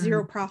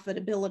 zero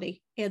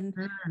profitability. And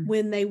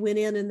when they went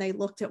in and they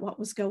looked at what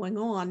was going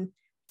on,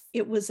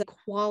 it was a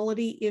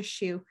quality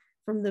issue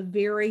from the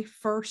very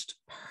first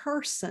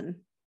person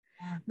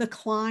the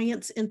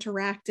clients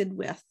interacted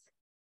with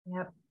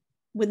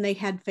when they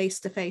had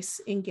face-to-face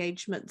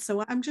engagement.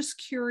 So I'm just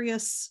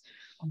curious,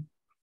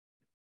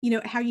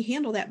 how you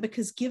handle that,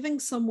 because giving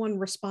someone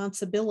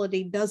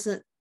responsibility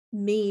doesn't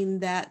mean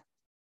that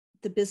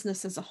the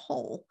business as a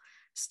whole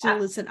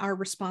still isn't our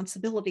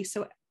responsibility.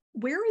 So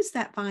where is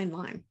that fine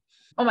line?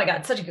 Oh my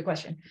God, such a good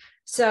question.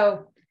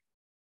 So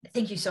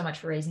thank you so much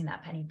for raising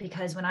that, Penny,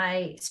 because when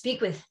I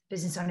speak with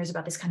business owners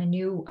about this kind of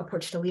new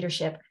approach to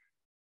leadership,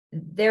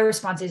 their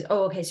response is,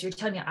 oh, okay, so you're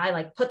telling me I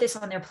like put this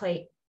on their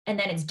plate and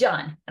then it's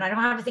done and I don't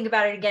have to think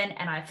about it again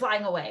and I'm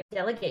flying away.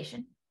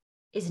 Delegation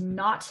is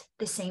not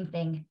the same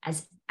thing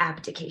as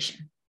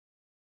abdication.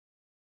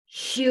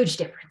 Huge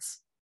difference.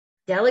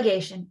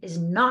 Delegation is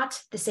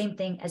not the same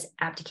thing as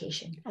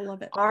abdication. I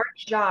love it. Our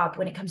job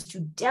when it comes to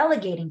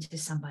delegating to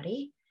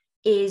somebody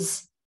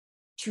is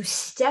to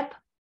step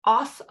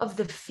off of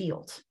the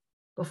field.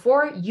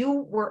 Before you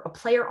were a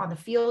player on the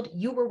field,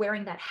 you were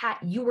wearing that hat,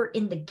 you were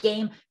in the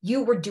game,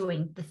 you were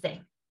doing the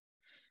thing.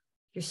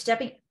 You're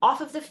stepping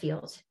off of the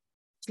field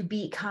to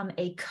become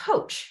a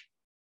coach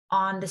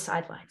on the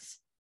sidelines.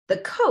 The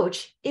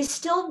coach is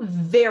still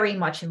very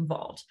much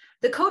involved.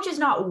 The coach is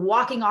not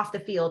walking off the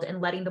field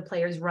and letting the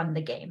players run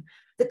the game.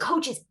 The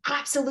coach is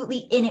absolutely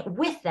in it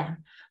with them,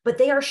 but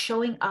they are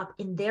showing up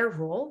in their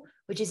role,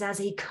 which is as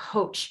a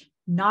coach,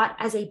 not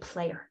as a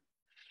player.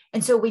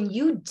 And so when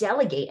you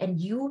delegate and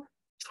you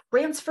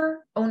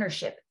transfer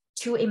ownership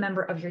to a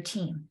member of your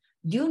team,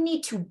 you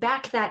need to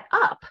back that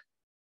up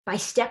by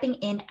stepping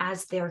in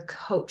as their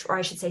coach, or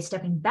I should say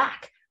stepping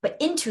back, but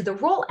into the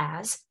role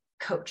as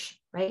coach,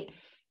 right?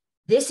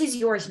 This is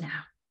yours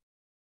now.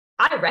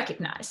 I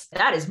recognize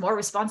that is more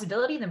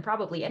responsibility than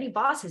probably any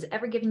boss has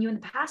ever given you in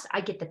the past.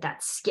 I get that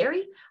that's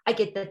scary. I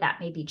get that that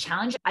may be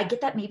challenging. I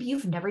get that maybe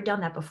you've never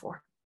done that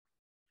before.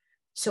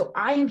 So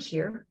I am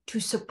here to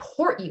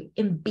support you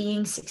in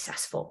being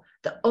successful.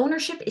 The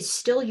ownership is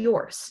still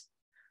yours,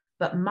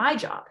 but my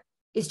job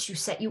is to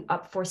set you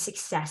up for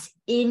success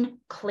in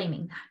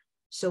claiming that.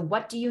 So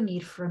what do you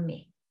need from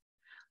me?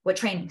 What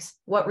trainings,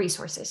 what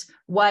resources,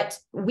 what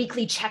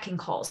weekly check-in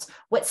calls,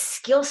 what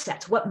skill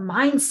sets, what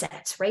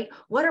mindsets, right?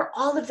 What are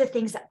all of the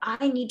things that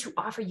I need to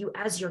offer you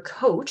as your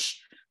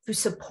coach to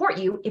support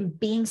you in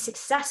being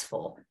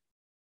successful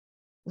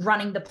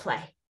running the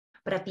play?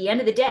 But at the end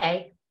of the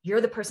day,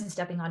 you're the person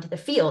stepping onto the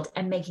field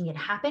and making it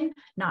happen,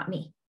 not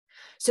me.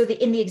 So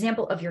in the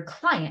example of your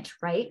client,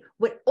 right,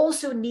 what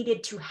also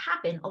needed to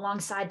happen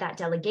alongside that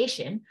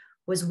delegation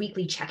was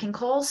weekly check-in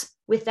calls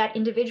with that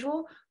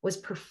individual, was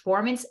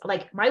performance.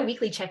 Like my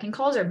weekly check-in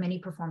calls are mini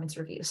performance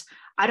reviews.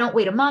 I don't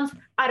wait a month.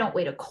 I don't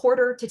wait a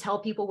quarter to tell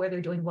people where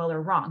they're doing well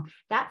or wrong.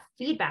 That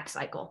feedback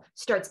cycle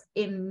starts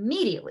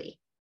immediately.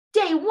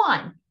 Day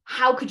one,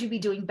 how could you be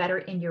doing better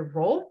in your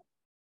role?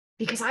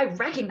 Because I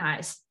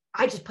recognize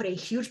I just put a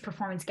huge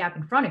performance gap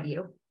in front of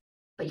you,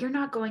 but you're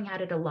not going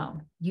at it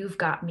alone. You've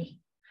got me.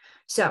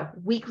 So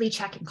weekly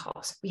check-in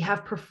calls. We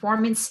have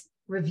performance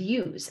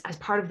reviews as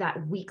part of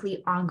that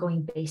weekly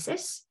ongoing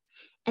basis.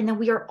 And then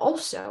we are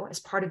also, as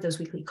part of those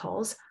weekly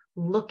calls,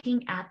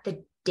 looking at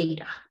the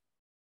data.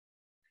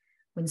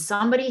 When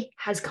somebody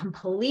has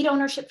complete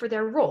ownership for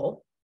their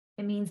role,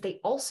 it means they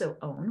also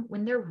own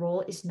when their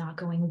role is not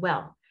going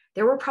well.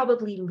 There were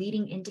probably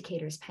leading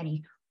indicators,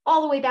 Penny,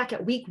 all the way back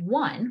at week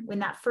 1, when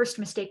that first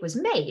mistake was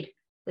made,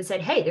 that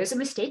said, hey, there's a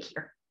mistake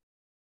here.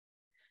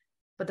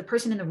 But the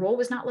person in the role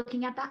was not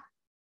looking at that.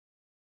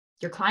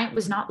 Your client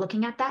was not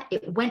looking at that.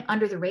 It went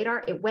under the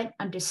radar. It went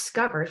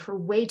undiscovered for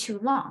way too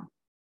long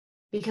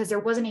because there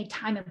wasn't a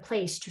time and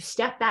place to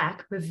step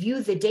back,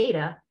 review the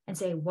data, and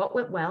say what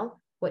went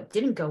well, what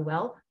didn't go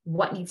well,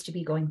 what needs to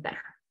be going better.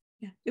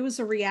 Yeah, it was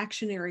a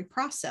reactionary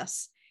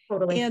process.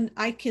 Totally. And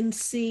I can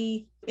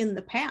see in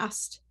the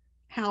past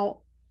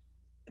how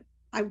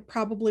I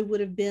probably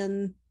would have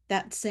been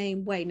that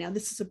same way. Now,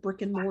 this is a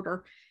brick and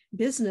mortar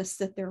business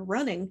that they're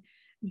running,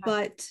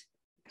 but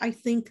I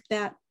think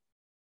that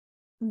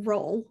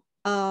role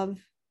of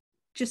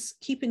just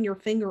keeping your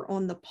finger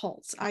on the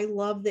pulse. I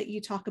love that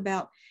you talk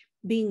about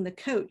being the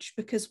coach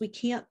because we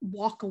can't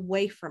walk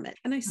away from it.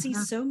 And I see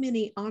so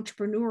many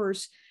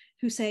entrepreneurs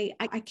who say,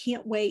 I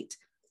can't wait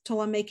till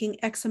I'm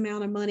making X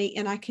amount of money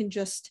and I can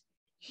just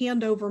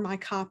hand over my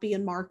copy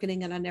and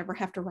marketing and I never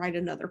have to write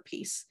another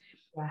piece.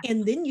 Yeah.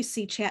 And then you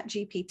see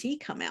ChatGPT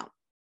come out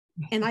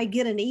and I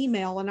get an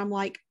email and I'm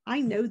like,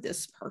 I know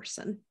this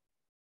person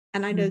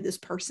and I know this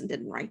person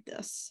didn't write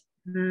this.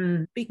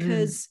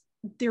 Because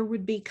there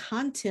would be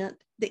content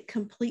that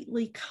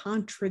completely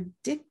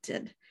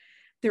contradicted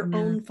their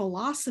own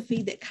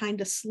philosophy that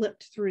kind of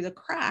slipped through the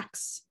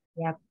cracks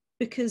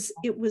because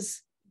it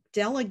was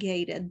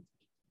delegated,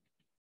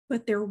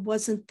 but there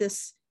wasn't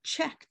this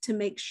check to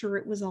make sure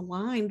it was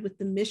aligned with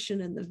the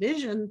mission and the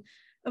vision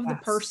of the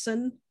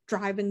person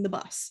driving the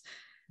bus.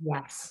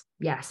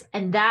 Yes.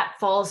 And that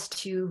falls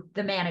to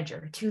the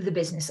manager, to the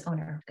business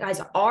owner.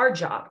 Guys, our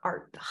job,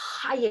 our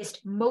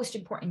highest, most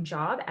important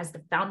job as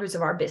the founders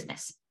of our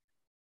business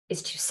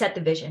is to set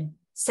the vision,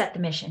 set the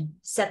mission,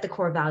 set the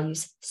core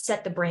values,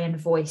 set the brand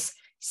voice,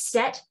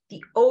 set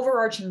the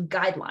overarching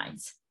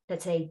guidelines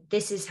that say,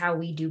 this is how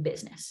we do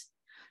business.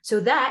 So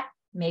that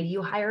maybe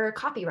you hire a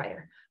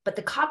copywriter, but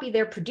the copy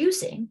they're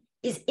producing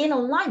is in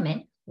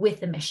alignment with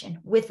the mission,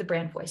 with the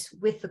brand voice,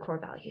 with the core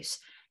values.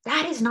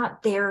 That is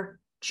not their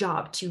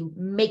job to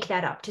make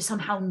that up, to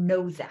somehow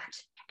know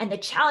that. And the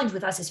challenge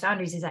with us as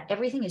founders is that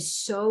everything is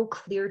so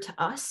clear to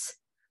us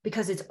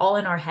because it's all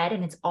in our head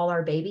and it's all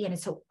our baby. And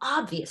it's so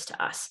obvious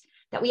to us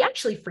that we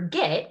actually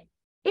forget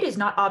it is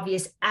not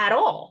obvious at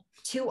all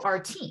to our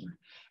team.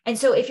 And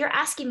so if you're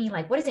asking me,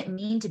 like, what does it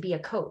mean to be a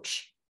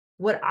coach?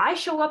 What I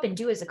show up and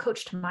do as a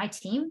coach to my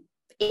team,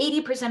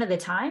 80% of the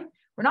time,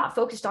 we're not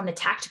focused on the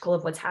tactical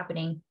of what's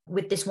happening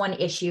with this one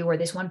issue or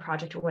this one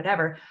project or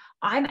whatever.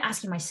 I'm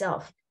asking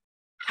myself,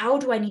 how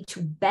do I need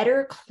to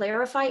better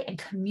clarify and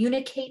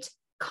communicate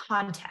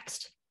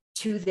context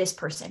to this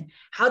person?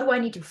 How do I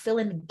need to fill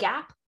in the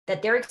gap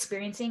that they're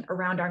experiencing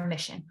around our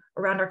mission,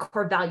 around our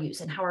core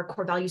values and how our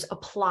core values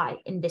apply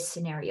in this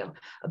scenario,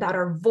 about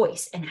our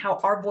voice and how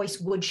our voice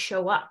would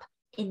show up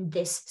in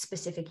this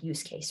specific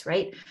use case,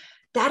 right?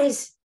 That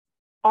is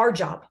our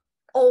job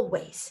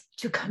always,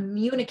 to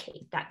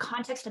communicate that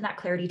context and that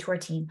clarity to our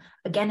team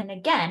again and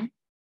again,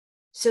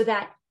 so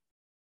that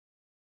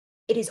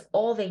it is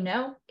all they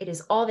know, it is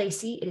all they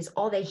see, it is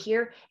all they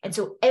hear. And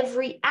so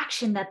every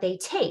action that they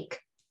take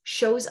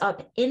shows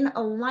up in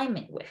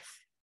alignment with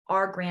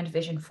our grand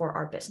vision for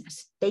our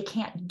business. They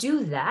can't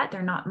do that.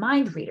 They're not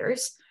mind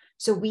readers.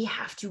 So we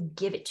have to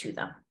give it to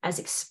them as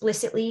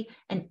explicitly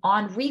and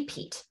on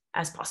repeat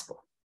as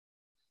possible.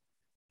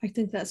 I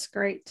think that's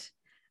great.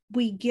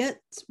 We get,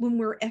 when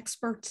we're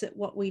experts at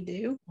what we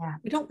do,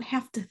 we don't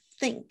have to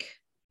think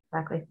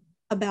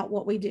about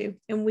what we do.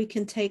 And we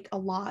can take a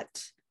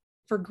lot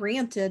for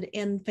granted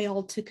and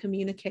fail to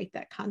communicate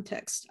that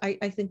context.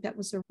 I think that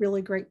was a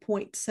really great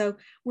point. So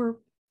we're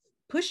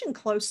pushing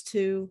close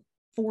to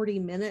 40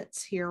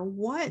 minutes here.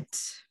 What,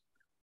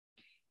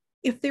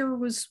 if there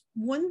was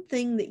one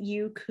thing that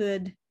you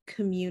could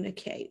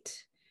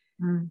communicate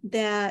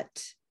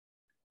that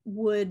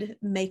would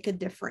make a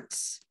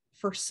difference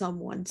for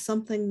someone,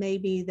 something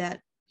maybe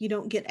that you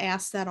don't get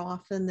asked that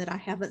often that I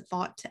haven't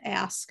thought to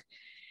ask,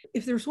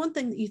 if there's one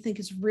thing that you think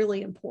is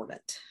really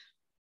important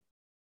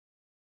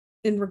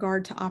in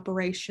regard to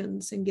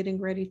operations and getting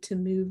ready to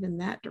move in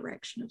that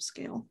direction of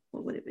scale,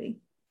 what would it be?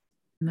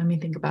 Let me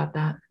think about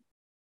that.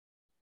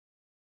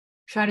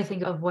 Trying to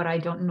think of what I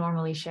don't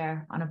normally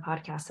share on a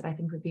podcast that I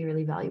think would be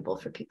really valuable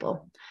for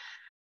people.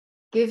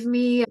 Give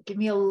me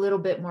a little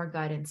bit more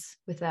guidance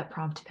with that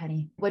prompt,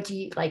 Penny. What do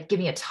you like? Give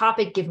me a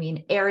topic, give me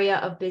an area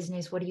of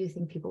business. What do you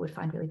think people would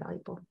find really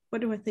valuable?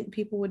 What do I think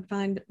people would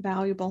find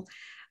valuable?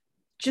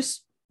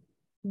 Just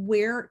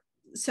where,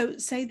 so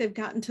say they've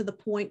gotten to the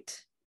point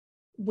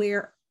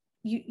where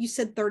you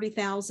said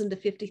 $30,000 to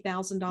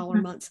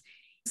 $50,000 months.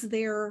 Is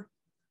there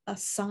a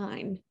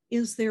sign?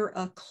 Is there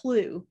a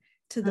clue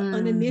to the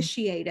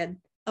uninitiated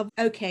of,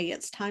 okay,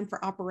 it's time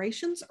for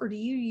operations? Or do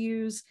you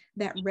use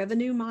that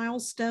revenue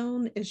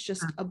milestone as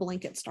just a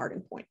blanket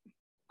starting point?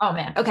 Oh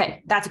man.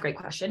 Okay. That's a great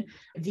question.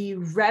 The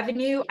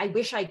revenue, I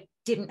wish I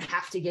didn't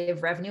have to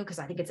give revenue because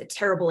I think it's a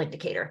terrible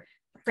indicator.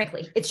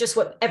 Frankly, it's just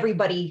what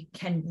everybody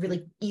can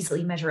really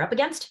easily measure up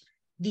against.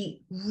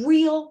 The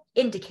real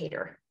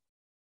indicator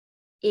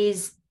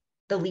is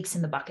the leaks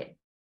in the bucket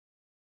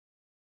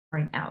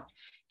pouring out.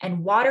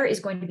 And water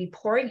is going to be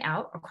pouring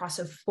out across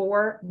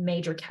 4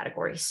 major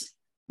categories.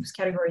 Those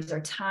categories are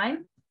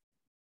time,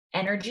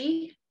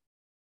 energy,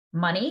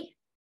 money,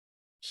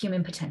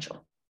 human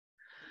potential.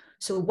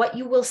 So what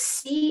you will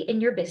see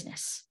in your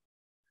business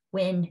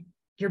when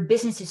your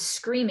business is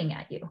screaming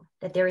at you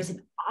that there is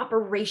an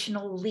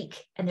operational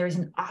leak and there is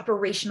an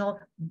operational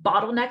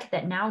bottleneck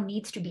that now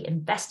needs to be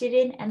invested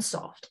in and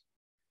solved,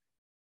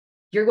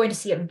 you're going to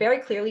see it very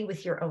clearly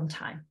with your own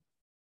time.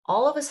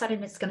 All of a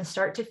sudden, it's going to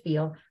start to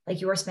feel like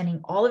you are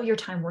spending all of your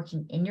time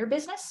working in your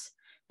business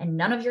and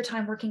none of your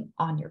time working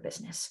on your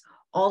business.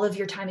 All of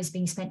your time is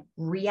being spent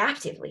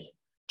reactively,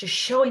 just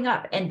showing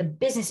up, and the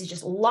business is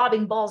just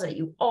lobbing balls at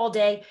you all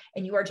day,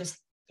 and you are just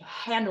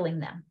handling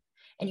them.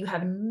 And you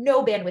have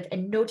no bandwidth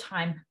and no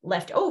time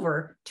left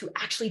over to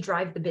actually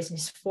drive the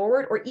business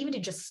forward, or even to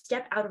just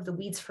step out of the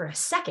weeds for a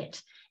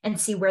second and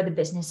see where the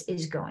business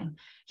is going.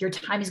 Your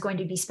time is going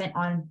to be spent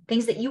on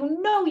things that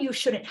you know you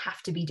shouldn't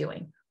have to be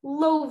doing.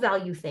 Low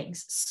value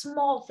things,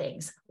 small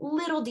things,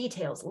 little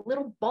details,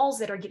 little balls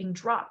that are getting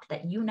dropped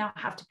that you now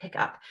have to pick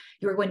up.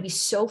 You are going to be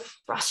so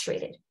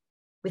frustrated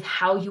with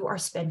how you are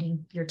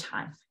spending your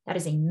time. That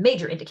is a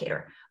major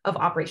indicator of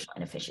operational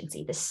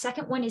inefficiency. The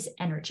second one is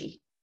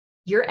energy.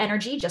 Your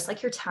energy, just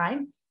like your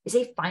time, is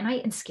a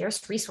finite and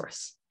scarce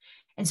resource.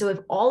 And so if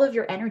all of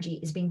your energy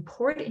is being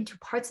poured into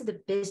parts of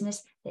the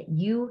business that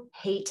you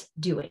hate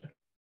doing,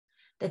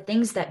 the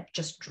things that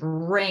just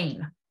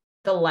drain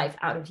the life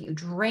out of you,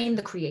 drain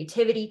the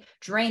creativity,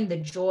 drain the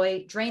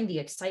joy, drain the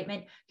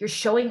excitement, you're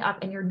showing up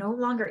and you're no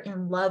longer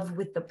in love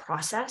with the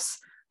process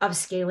of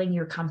scaling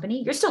your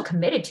company. You're still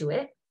committed to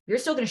it. You're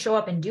still going to show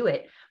up and do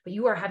it, but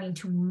you are having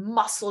to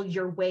muscle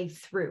your way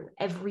through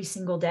every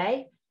single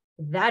day.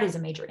 That is a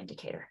major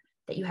indicator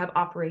that you have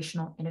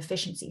operational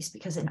inefficiencies,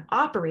 because an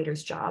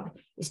operator's job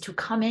is to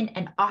come in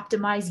and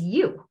optimize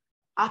you,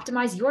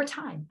 optimize your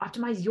time,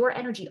 optimize your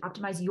energy,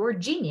 optimize your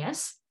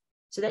genius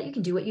so that you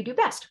can do what you do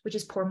best, which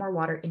is pour more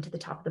water into the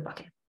top of the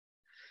bucket.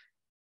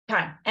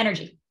 Time,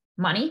 energy,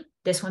 money.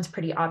 This one's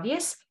pretty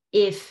obvious.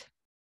 If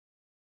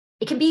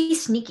it can be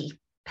sneaky,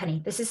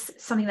 Penny, this is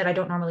something that I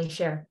don't normally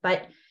share,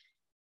 but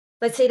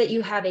let's say that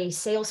you have a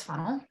sales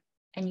funnel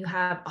and you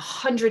have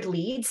 100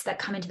 leads that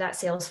come into that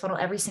sales funnel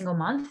every single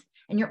month,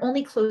 and you're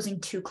only closing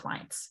 2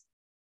 clients.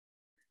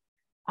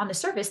 On the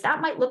surface,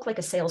 that might look like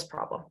a sales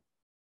problem.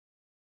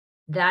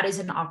 That is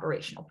an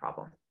operational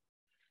problem.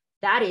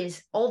 That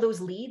is all those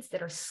leads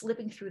that are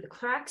slipping through the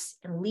cracks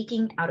and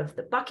leaking out of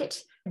the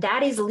bucket.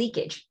 That is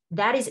leakage.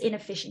 That is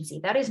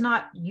inefficiency. That is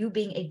not you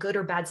being a good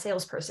or bad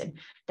salesperson.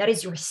 That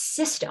is your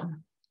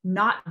system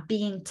not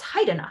being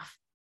tight enough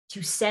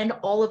to send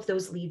all of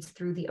those leads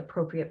through the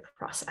appropriate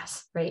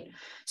process, right?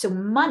 So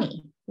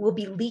money will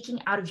be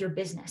leaking out of your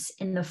business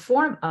in the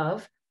form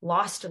of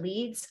lost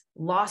leads,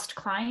 lost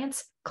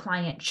clients,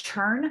 client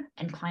churn,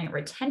 and client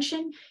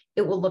retention.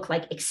 It will look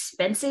like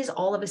expenses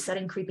all of a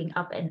sudden creeping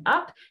up,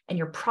 and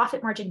your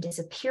profit margin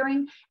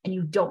disappearing, and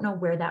you don't know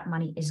where that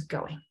money is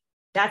going.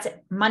 That's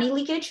it. Money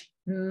leakage,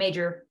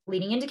 major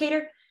leading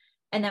indicator.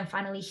 And then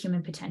finally,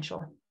 human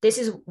potential. This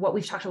is what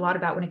we've talked a lot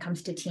about when it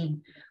comes to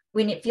team.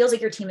 When it feels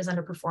like your team is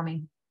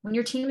underperforming, when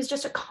your team is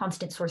just a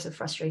constant source of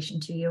frustration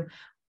to you,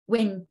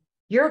 when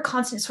you're a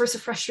constant source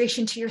of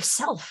frustration to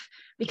yourself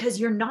because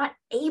you're not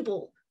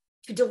able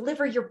to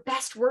deliver your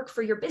best work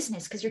for your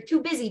business because you're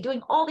too busy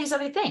doing all these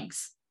other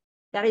things.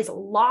 That is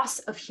loss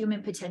of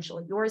human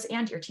potential, yours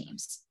and your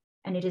team's.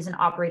 And it is an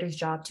operator's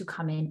job to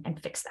come in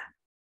and fix that.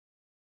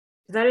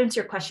 Does that answer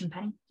your question,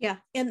 Penny? Yeah.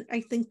 And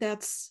I think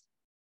that's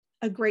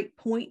a great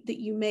point that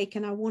you make.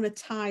 And I want to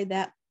tie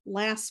that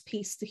last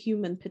piece, the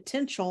human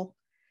potential,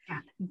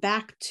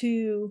 back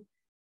to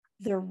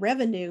the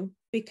revenue,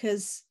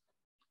 because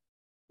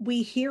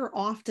we hear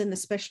often,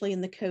 especially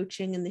in the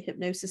coaching and the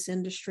hypnosis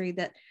industry,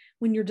 that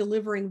when you're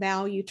delivering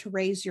value, to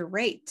raise your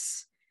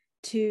rates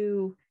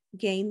to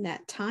gain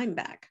that time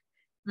back.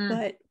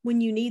 But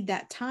when you need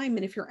that time,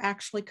 and if you're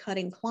actually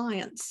cutting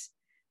clients,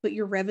 but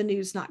your revenue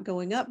is not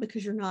going up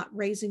because you're not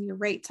raising your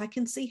rates, I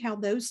can see how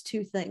those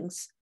two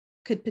things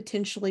could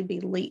potentially be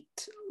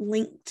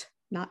linked,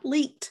 not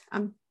leaked.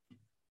 I'm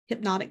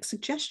hypnotic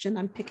suggestion.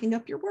 I'm picking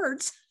up your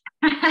words.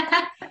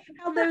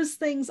 How those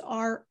things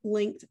are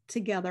linked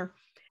together.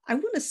 I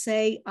want to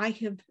say I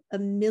have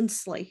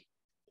immensely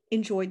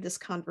enjoyed this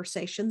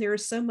conversation. There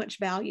is so much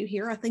value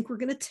here. I think we're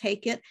going to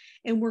take it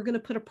and we're going to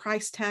put a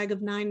price tag of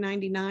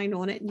 $9.99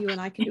 on it, and you and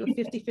I can do a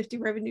 50-50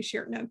 revenue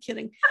share. No, I'm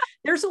kidding.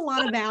 There's a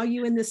lot of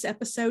value in this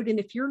episode. And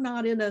if you're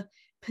not in a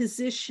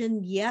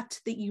position yet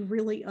that you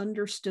really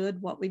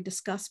understood what we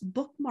discussed,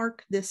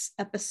 bookmark this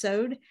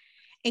episode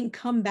and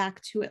come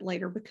back to it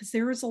later, because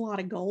there is a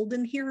lot of gold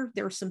in here.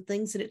 There are some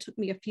things that it took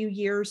me a few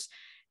years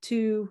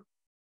to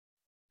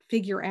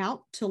figure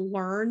out, to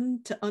learn,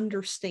 to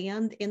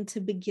understand, and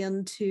to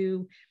begin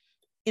to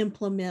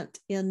implement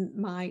in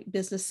my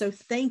business. So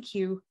thank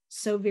you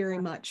so very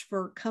much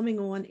for coming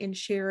on and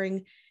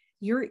sharing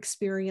your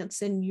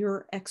experience and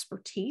your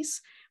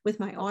expertise with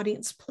my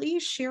audience.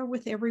 Please share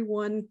with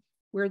everyone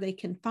where they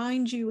can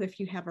find you. If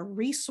you have a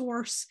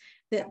resource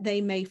that they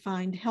may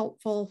find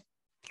helpful,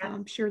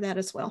 share that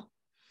as well.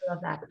 I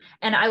love that.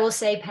 And I will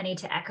say, Penny,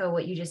 to echo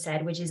what you just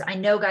said, which is, I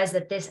know, guys,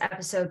 that this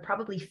episode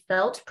probably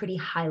felt pretty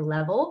high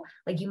level.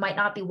 Like you might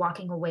not be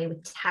walking away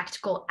with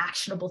tactical,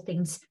 actionable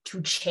things to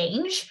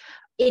change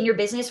in your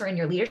business or in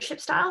your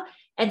leadership style.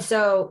 And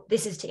so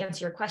this is to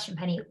answer your question,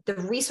 Penny. The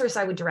resource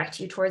I would direct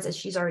you towards, as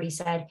she's already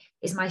said,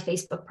 is my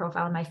Facebook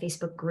profile and my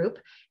Facebook group,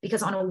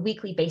 because on a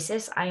weekly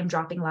basis, I am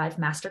dropping live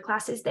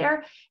masterclasses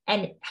there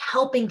and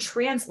helping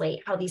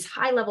translate how these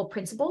high-level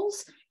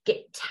principles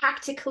get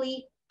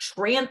tactically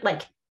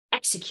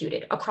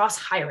executed across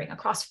hiring,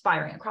 across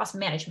firing, across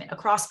management,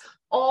 across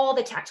all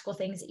the tactical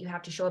things that you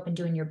have to show up and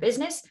do in your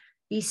business.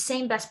 These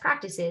same best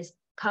practices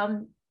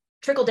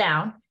trickle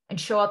down and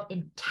show up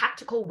in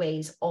tactical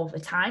ways all the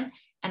time.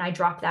 And I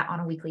drop that on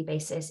a weekly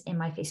basis in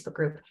my Facebook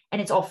group,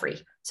 and it's all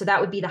free. So that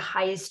would be the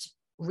highest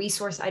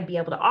resource I'd be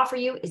able to offer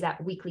you, is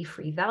that weekly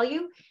free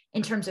value.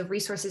 In terms of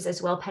resources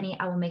as well, Penny,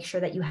 I will make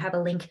sure that you have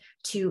a link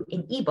to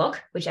an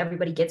ebook, which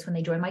everybody gets when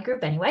they join my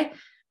group anyway.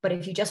 But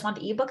if you just want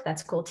the ebook,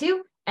 that's cool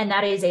too. And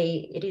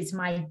it is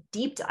my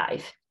deep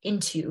dive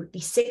into the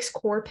 6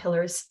 core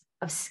pillars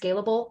of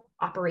scalable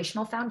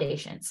operational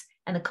foundations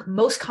and the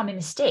most common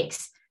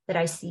mistakes that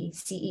I see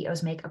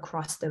CEOs make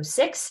across those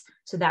 6.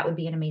 So that would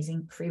be an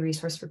amazing free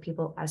resource for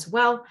people as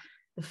well.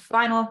 The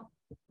final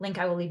link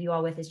I will leave you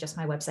all with is just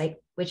my website,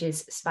 which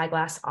is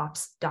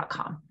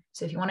spyglassops.com.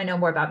 So if you want to know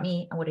more about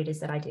me and what it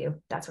is that I do,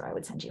 that's where I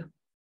would send you.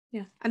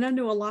 Yeah. And I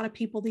know a lot of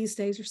people these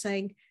days are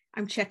saying,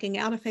 I'm checking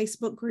out of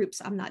Facebook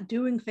groups. I'm not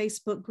doing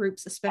Facebook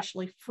groups,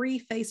 especially free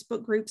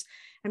Facebook groups.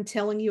 I'm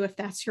telling you, if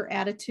that's your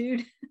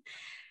attitude,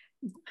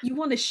 you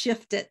want to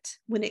shift it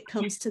when it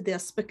comes to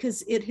this,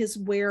 because it is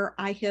where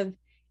I have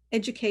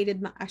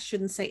I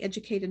shouldn't say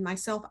educated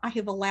myself. I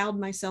have allowed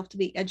myself to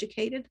be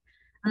educated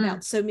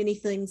about so many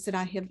things that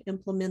I have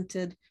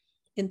implemented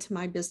into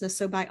my business.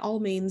 So by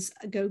all means,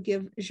 go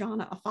give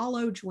Jana a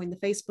follow, join the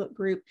Facebook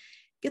group,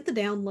 get the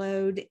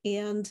download.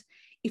 And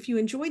if you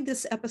enjoyed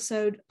this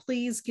episode,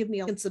 please give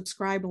me a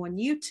subscribe on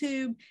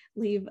YouTube,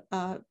 leave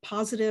a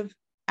positive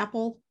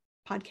Apple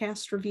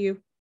podcast review.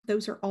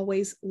 Those are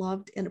always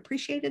loved and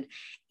appreciated.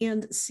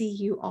 And see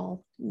you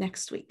all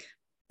next week.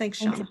 Thanks,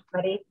 Shauna. Thanks,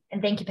 everybody.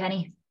 And thank you,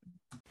 Penny.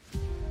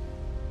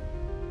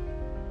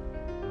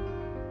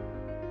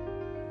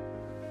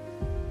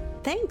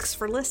 Thanks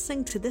for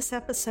listening to this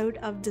episode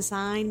of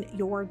Design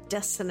Your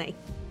Destiny.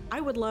 I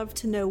would love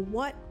to know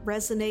what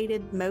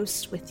resonated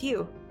most with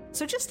you.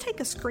 So just take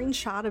a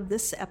screenshot of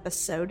this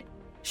episode,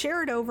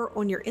 share it over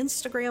on your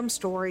Instagram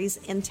stories,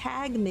 and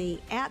tag me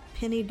at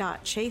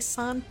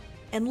penny.chason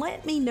and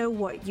let me know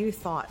what you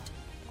thought.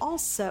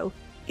 Also,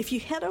 if you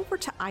head over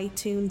to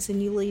iTunes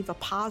and you leave a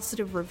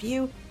positive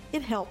review,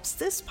 it helps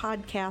this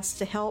podcast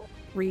to help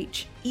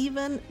reach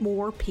even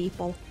more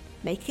people,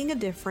 making a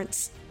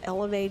difference,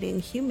 elevating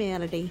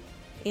humanity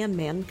and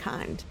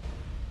mankind.